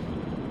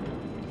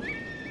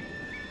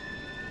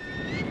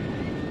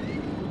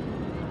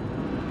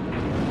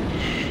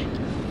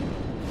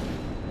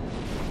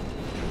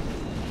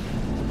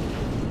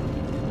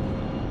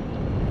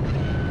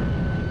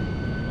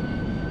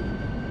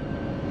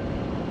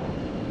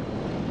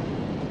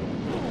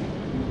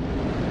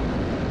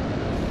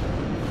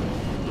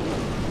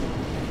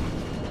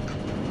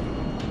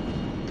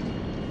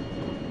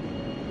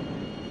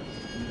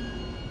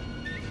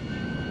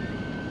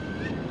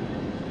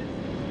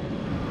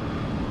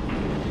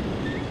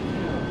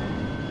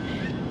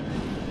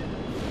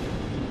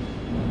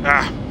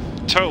 Ah,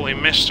 totally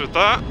missed with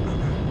that.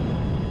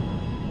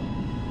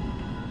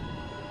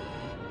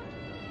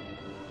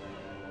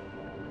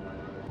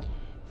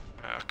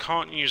 I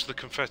can't use the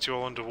confetti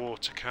while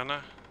underwater, can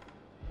I?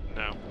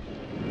 No.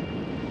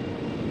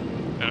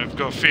 And I've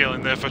got a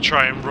feeling that if I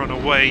try and run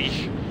away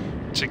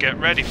to get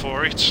ready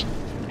for it,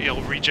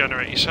 he'll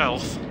regenerate his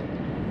health.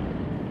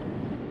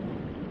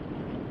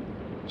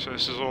 So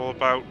this is all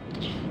about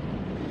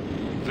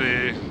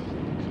the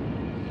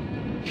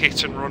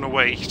hit and run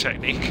away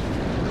technique.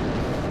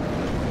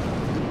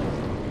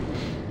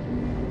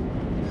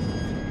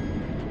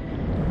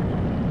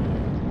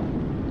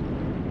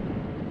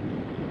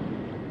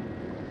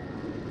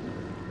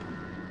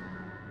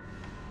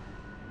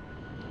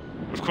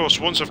 Of course,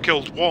 once I've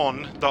killed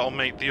one, that'll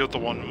make the other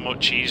one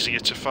much easier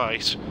to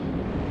fight.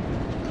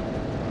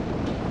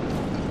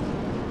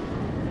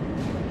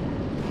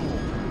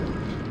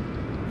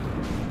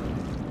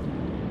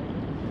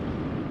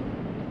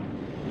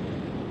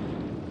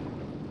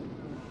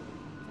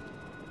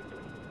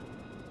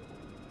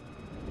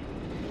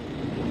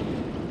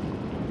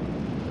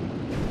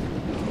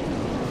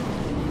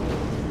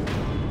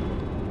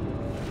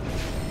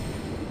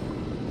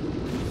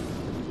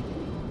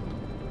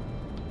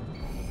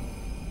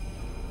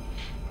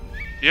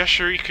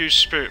 Yashiriku's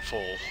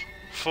Spiritfall.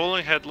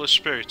 Falling headless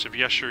spirit of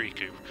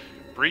Yashiriku.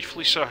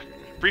 Briefly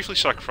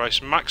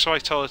sacrifice max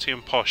vitality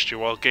and posture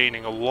while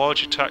gaining a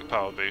large attack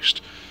power boost.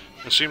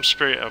 Consume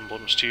spirit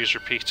emblems to use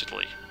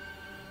repeatedly.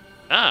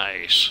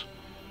 Nice!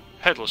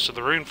 Headless are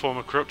the rune form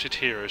of corrupted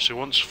heroes who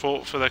once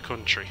fought for their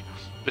country.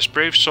 This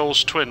brave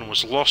soul's twin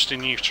was lost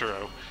in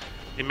utero.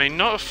 He may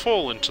not have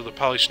fallen to the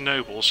palace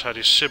nobles had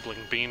his sibling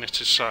been at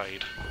his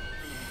side.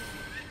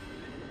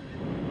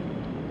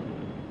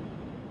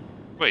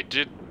 Wait,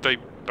 did they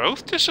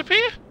both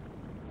disappear?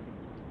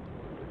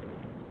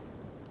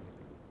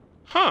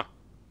 Huh.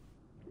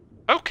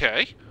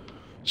 Okay.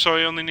 So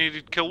I only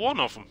needed to kill one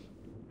of them.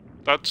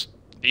 That's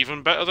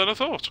even better than I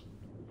thought.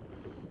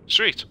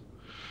 Sweet.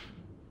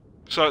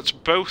 So that's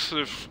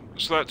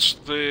so that's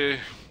the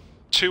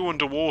 2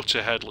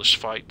 underwater headless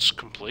fights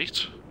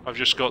complete. I've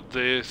just got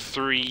the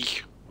 3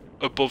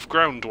 above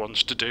ground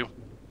ones to do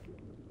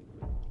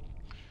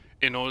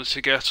in order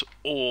to get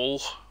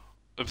all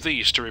of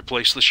these to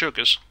replace the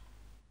sugars.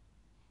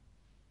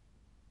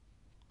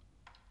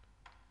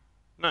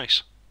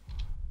 Nice.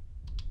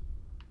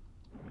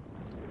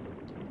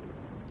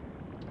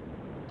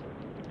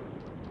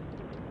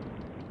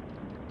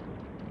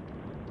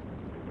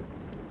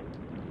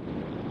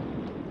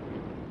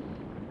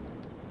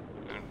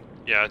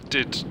 Yeah, I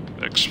did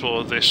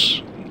explore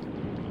this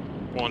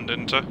one,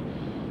 didn't I?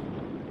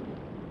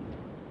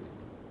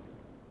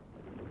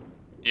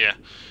 Yeah.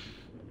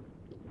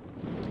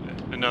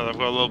 And now that I've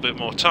got a little bit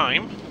more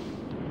time,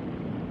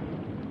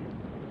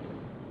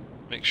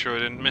 Make sure I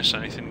didn't miss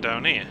anything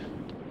down here.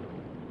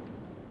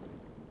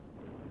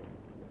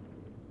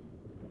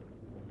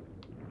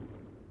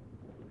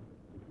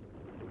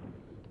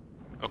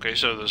 Okay,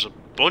 so there's a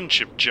bunch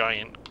of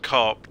giant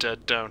carp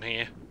dead down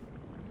here.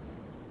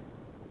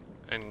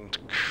 And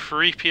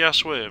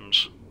creepy-ass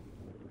worms.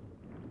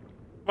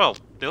 Well,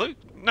 they look...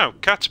 no,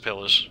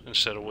 caterpillars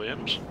instead of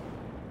worms.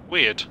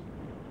 Weird.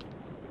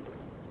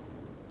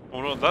 I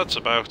wonder what that's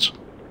about.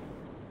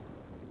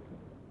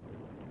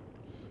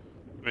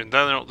 I mean,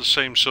 they're not the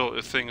same sort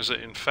of things that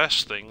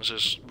infest things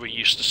as we're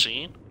used to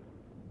seeing.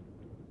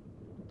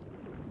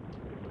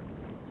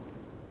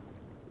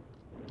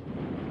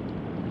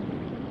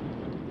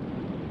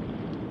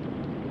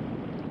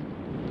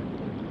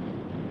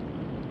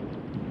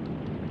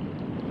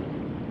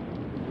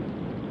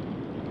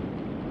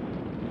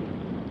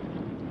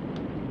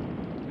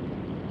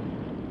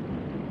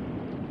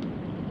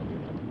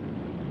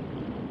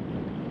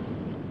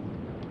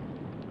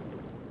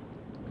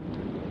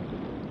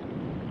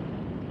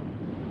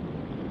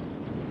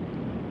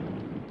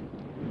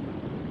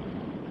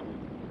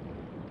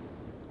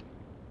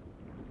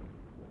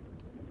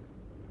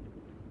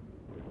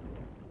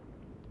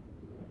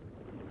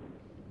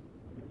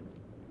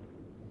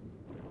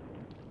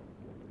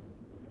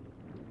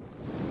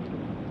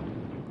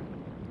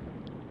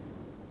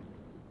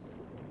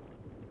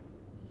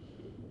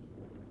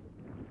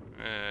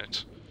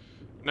 Right.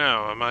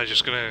 Now, am I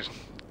just gonna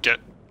get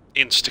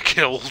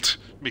insta-killed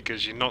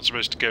because you're not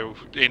supposed to go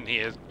in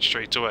here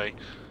straight away?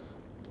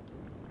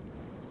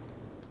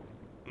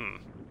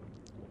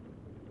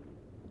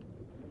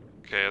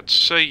 Okay, I'd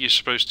say you're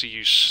supposed to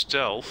use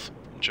stealth,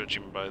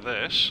 judging by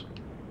this.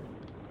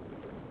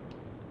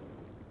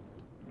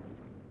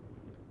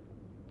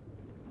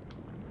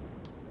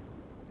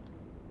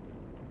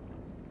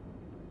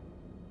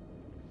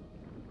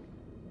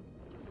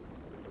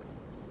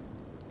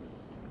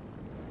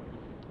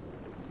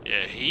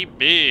 Yeah, he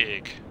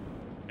big.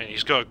 And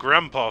he's got a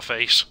grandpa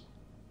face.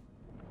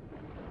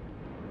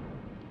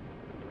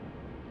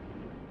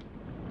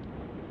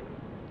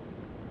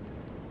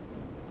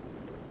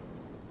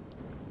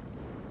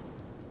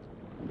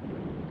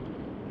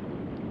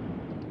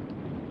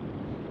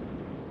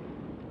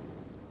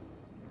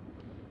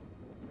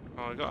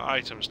 Oh, I got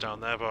items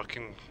down there, but I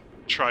can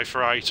try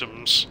for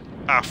items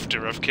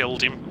after I've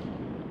killed him.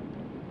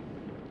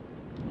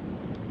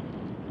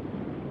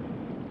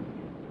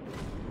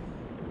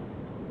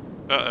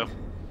 Uh-oh.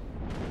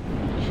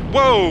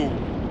 Whoa!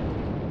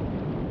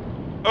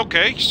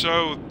 Okay,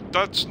 so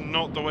that's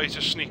not the way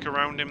to sneak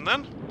around him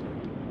then.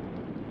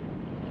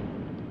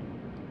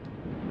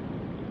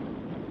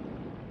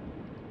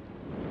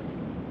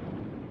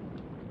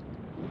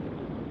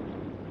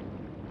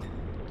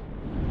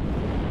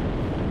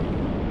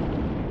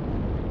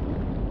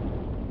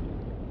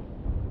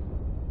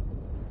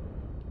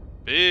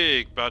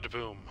 Big bada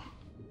boom.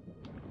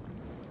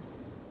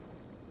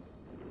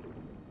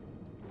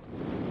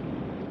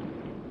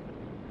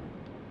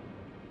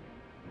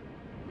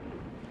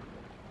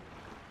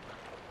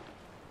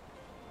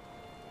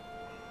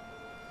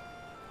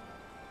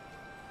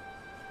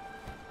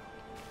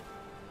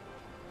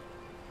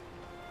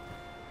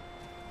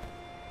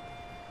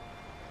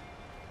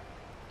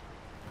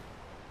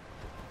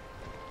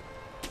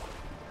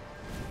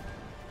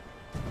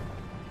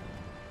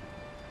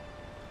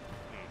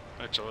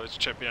 Actually, let's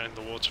check behind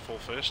the waterfall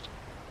first.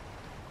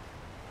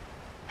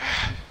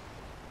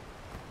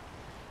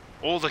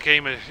 All the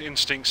gamer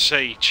instincts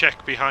say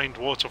check behind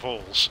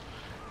waterfalls.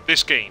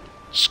 This game,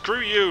 screw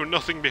you,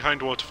 nothing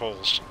behind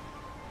waterfalls.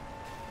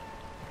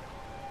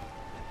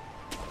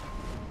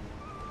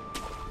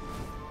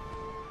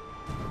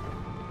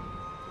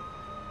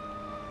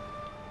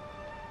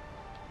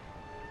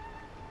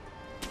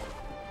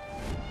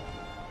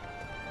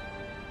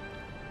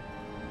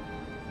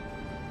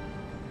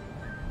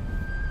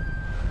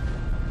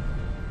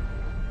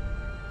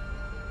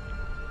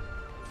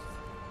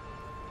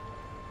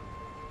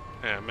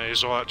 Yeah, may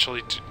as well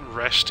actually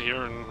rest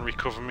here and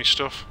recover me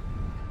stuff.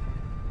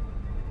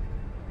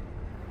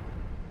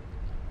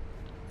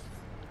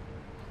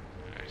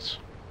 Right.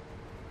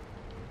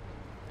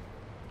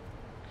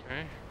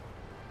 Okay.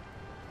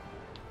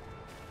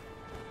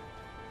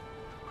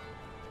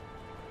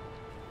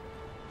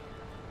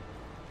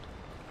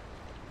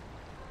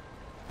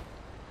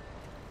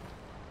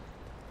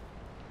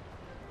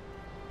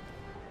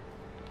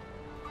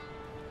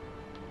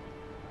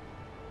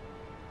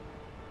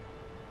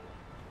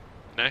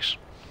 Nice.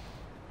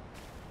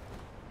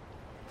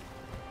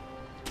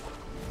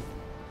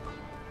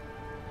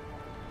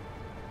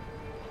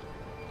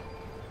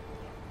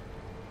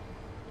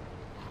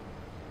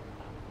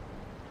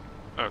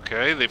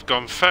 Okay, they've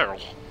gone feral.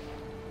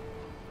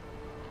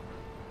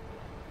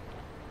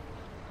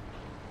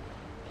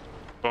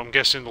 But I'm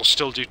guessing they'll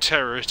still do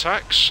terror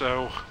attacks,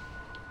 so...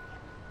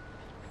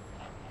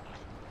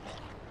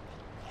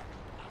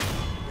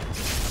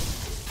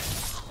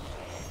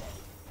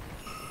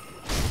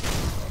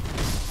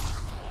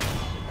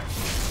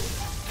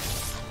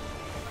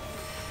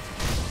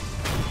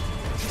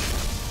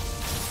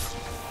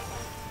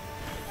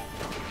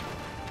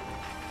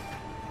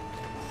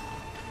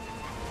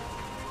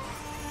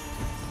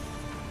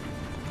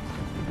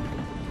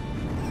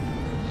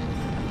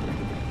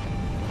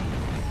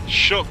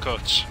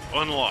 Shortcut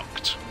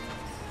unlocked.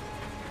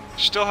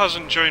 Still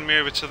hasn't joined me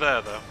over to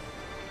there though.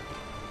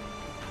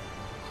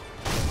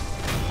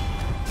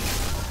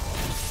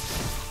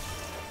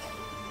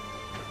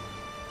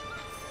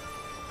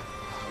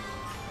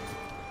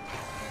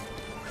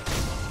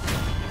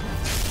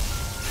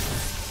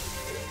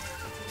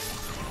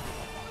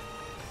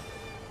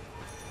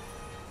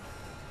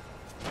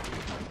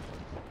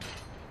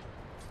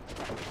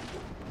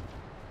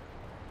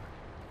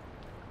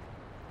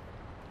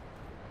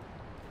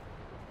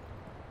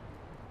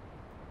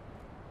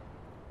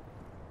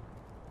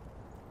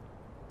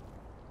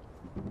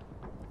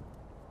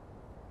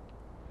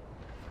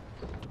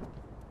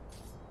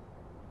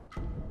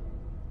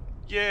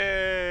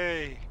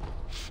 Yay!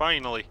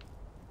 Finally.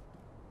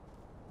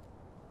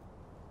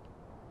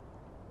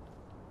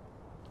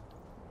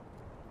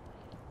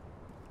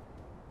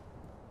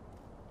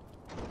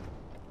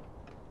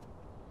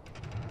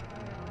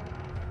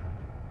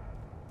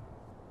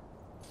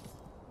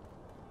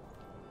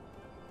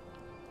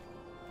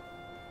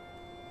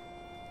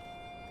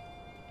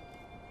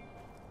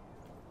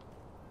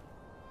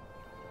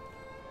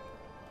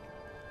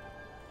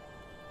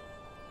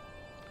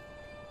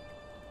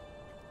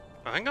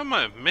 I think I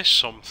might have missed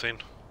something.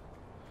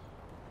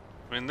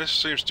 I mean, this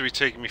seems to be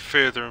taking me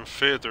further and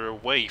further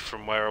away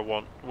from where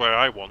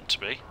I want to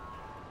be.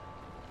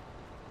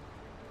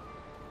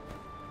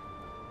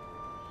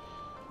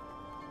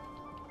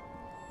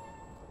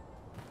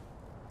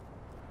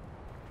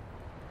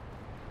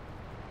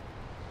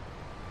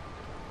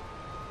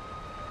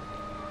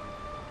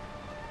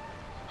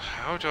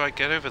 How do I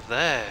get over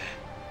there?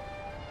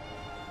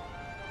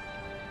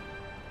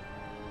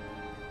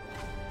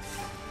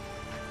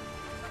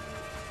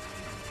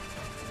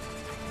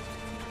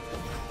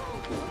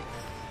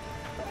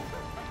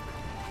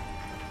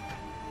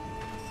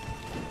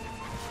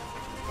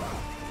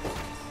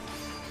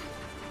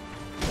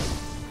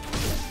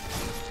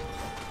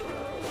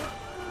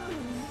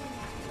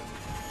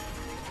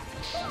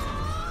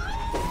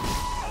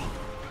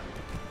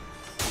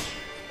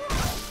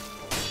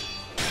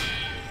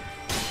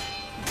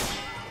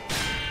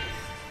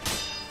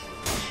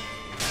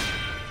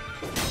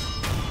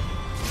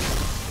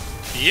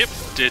 Yep,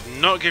 did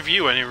not give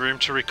you any room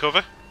to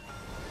recover.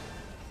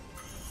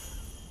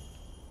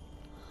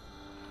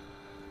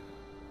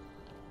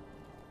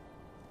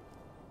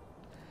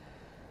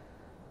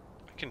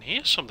 I can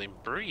hear something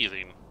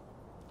breathing.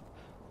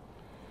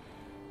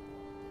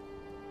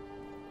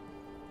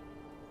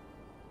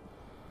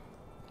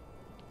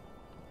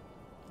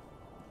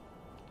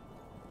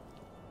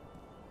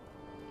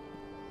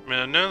 I mean,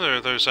 I know there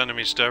are those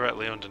enemies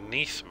directly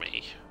underneath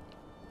me.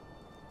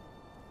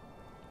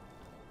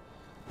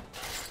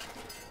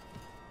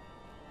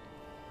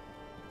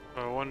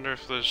 I wonder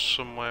if there's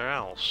somewhere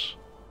else.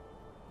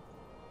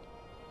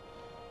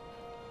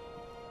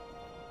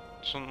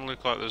 Doesn't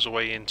look like there's a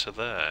way into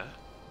there.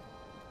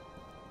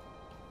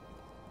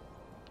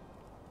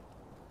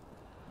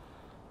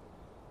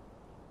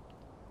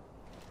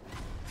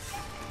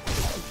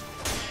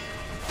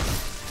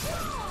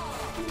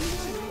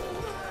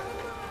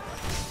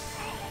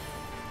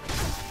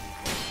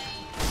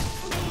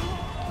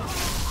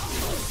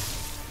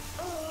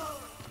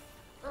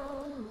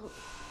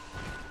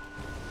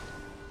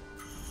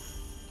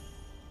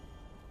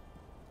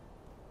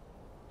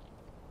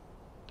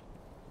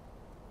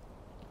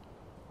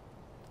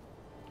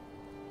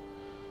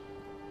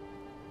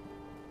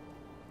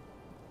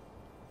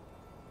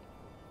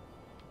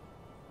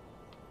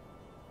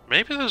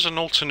 Maybe there's an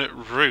alternate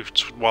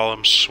route while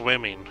I'm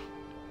swimming.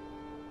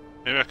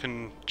 Maybe I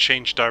can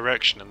change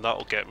direction and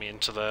that'll get me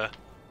into there.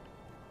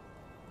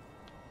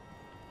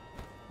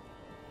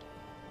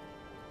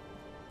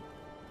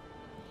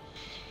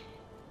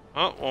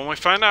 Oh, well, we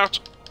find out.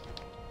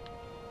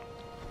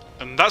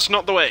 And that's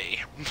not the way.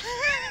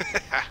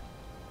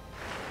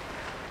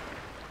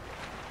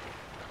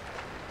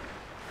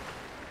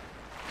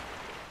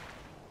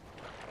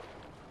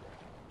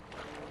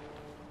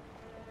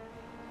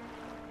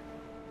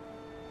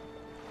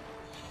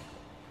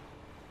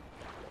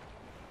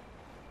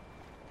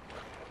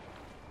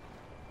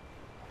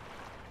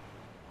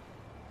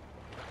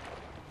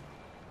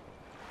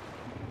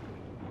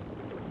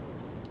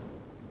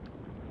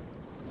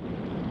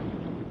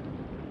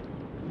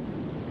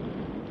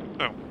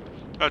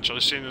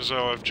 Actually, seeing as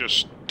though I've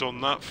just done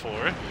that for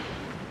her,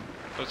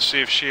 let's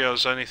see if she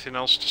has anything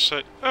else to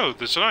say. Oh,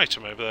 there's an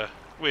item over there.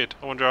 Weird.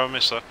 I wonder how I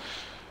missed that.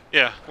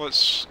 Yeah,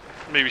 let's...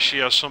 Maybe she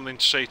has something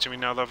to say to me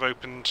now that I've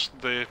opened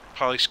the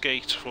palace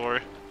gate for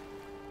her.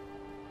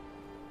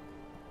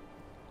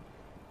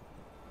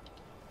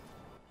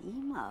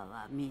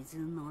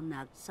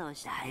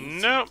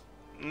 Nope,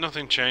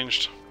 nothing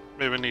changed.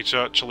 Maybe I need to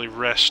actually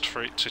rest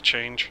for it to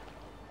change.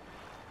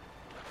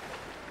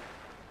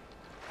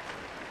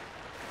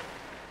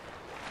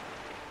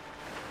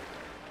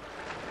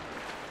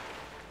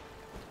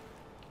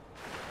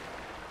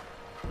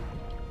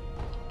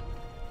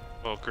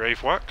 Well,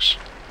 grave wax.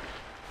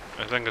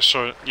 I think I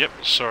saw, yep,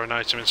 saw an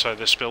item inside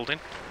this building.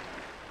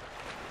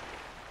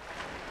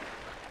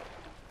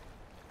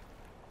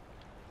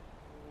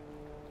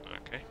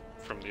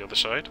 from the other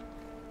side.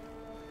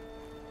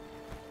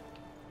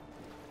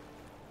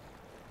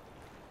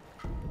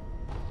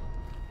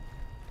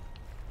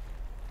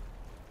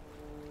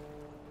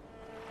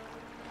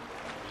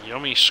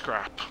 Yummy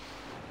scrap.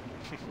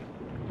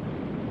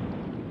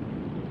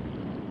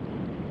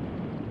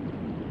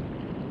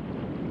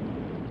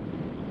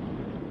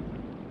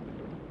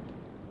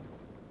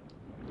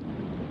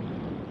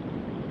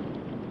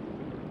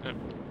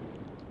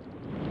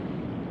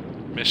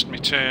 Missed me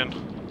turn.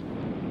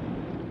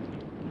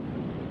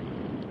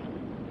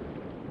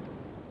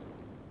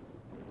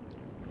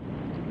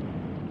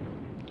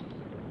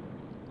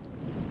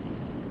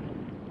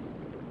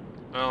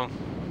 Well,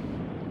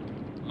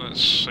 let's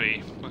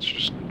see. Let's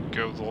just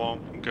go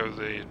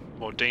the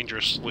more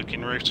dangerous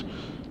looking route.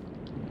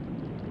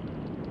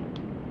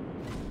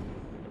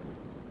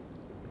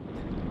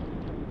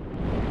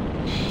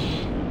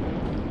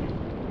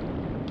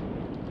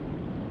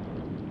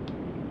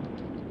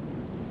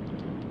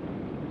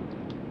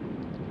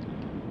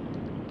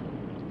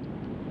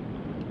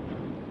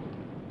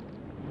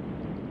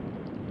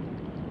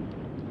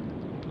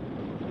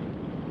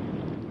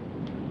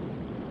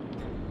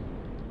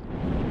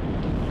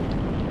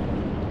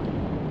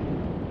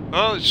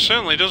 Well, it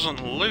certainly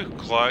doesn't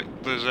look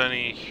like there's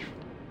any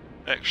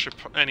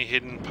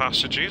hidden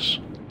passages.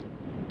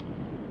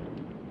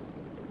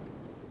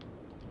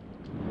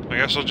 I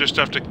guess I'll just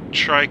have to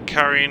try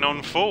carrying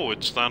on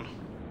forwards then.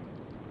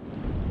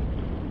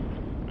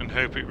 And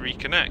hope it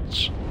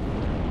reconnects.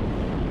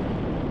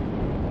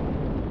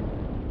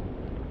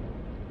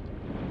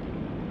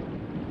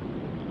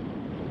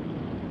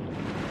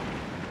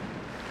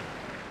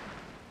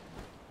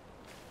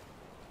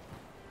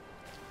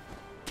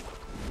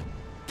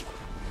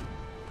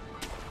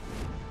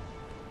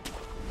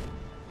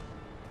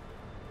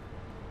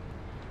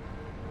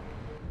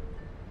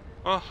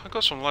 Well, I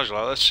got some leisure.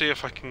 Let's see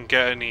if I can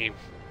get any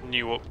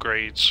new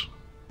upgrades.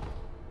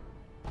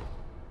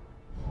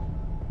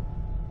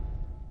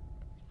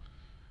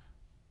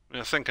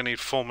 I think I need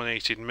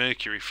fulminated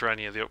mercury for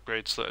any of the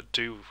upgrades that I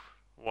do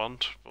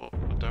want, but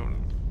I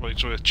don't. Well,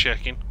 it's worth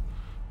checking.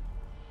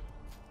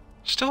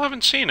 Still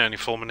haven't seen any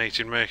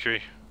fulminated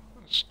mercury.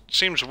 It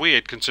seems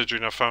weird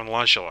considering I found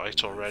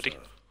lazulite already.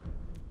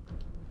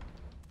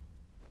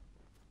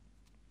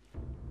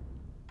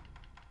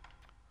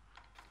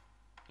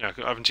 Yeah,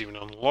 I haven't even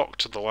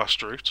unlocked the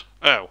last route.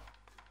 Oh,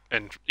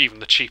 and even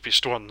the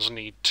cheapest ones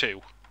need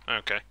 2.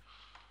 Okay.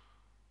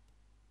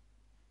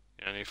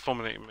 Yeah, I need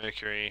fulminated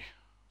mercury,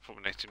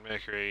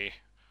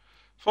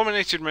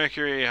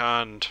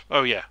 and...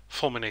 oh yeah,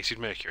 fulminated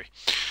mercury.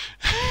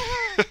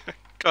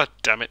 God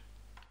damn it.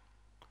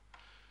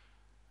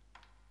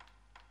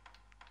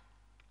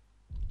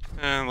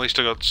 And at least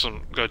I got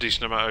a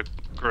decent amount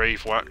of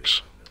grave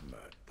wax.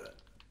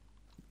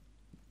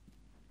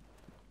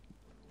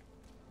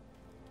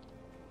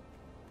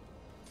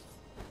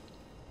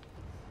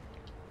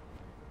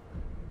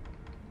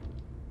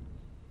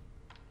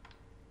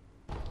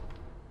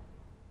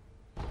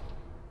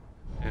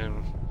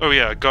 Oh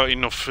yeah, I got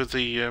enough for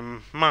the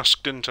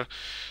mask, didn't I?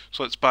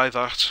 So let's buy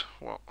that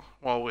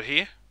while we're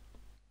here.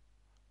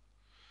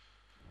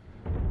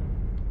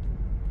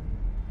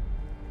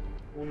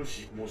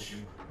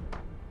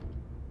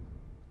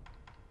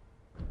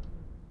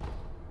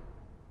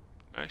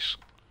 Nice.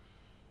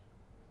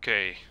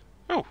 Okay.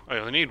 Oh, I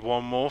only need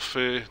 1 more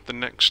for the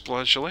next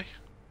leisurely.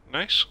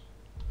 Nice.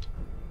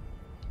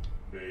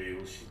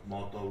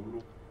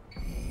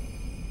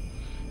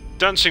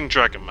 Dancing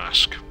Dragon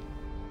Mask.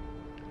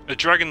 A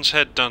dragon's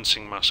head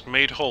dancing mask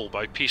made whole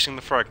by piecing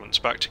the fragments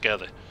back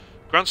together.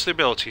 Grants the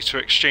ability to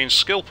exchange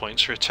skill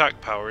points for attack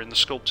power in the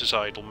sculptor's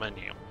idle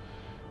menu.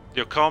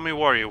 The Okami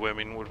warrior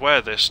women would wear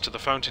this to the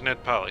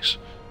Fountainhead Palace.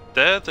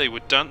 There they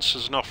would dance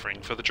as an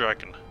offering for the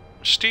dragon.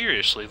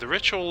 Mysteriously, the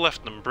ritual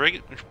left them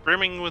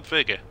brimming with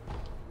vigour.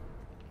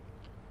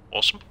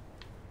 Awesome.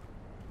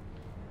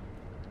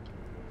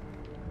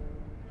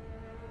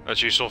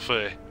 That's useful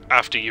for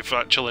after you've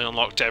actually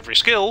unlocked every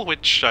skill,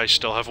 which I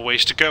still have a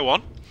ways to go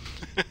on.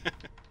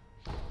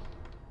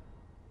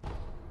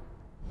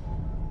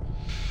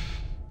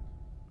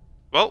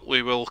 Well,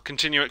 we will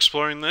continue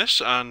exploring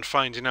this and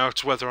finding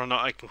out whether or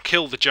not I can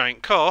kill the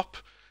giant carp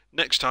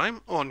next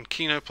time on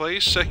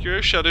Kino-Plays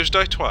Sekiro Shadows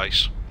Die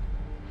Twice.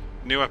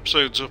 New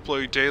episodes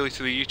upload daily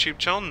to the YouTube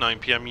channel, 9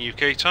 PM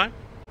UK time.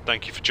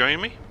 Thank you for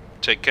joining me,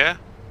 take care,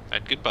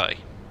 and goodbye.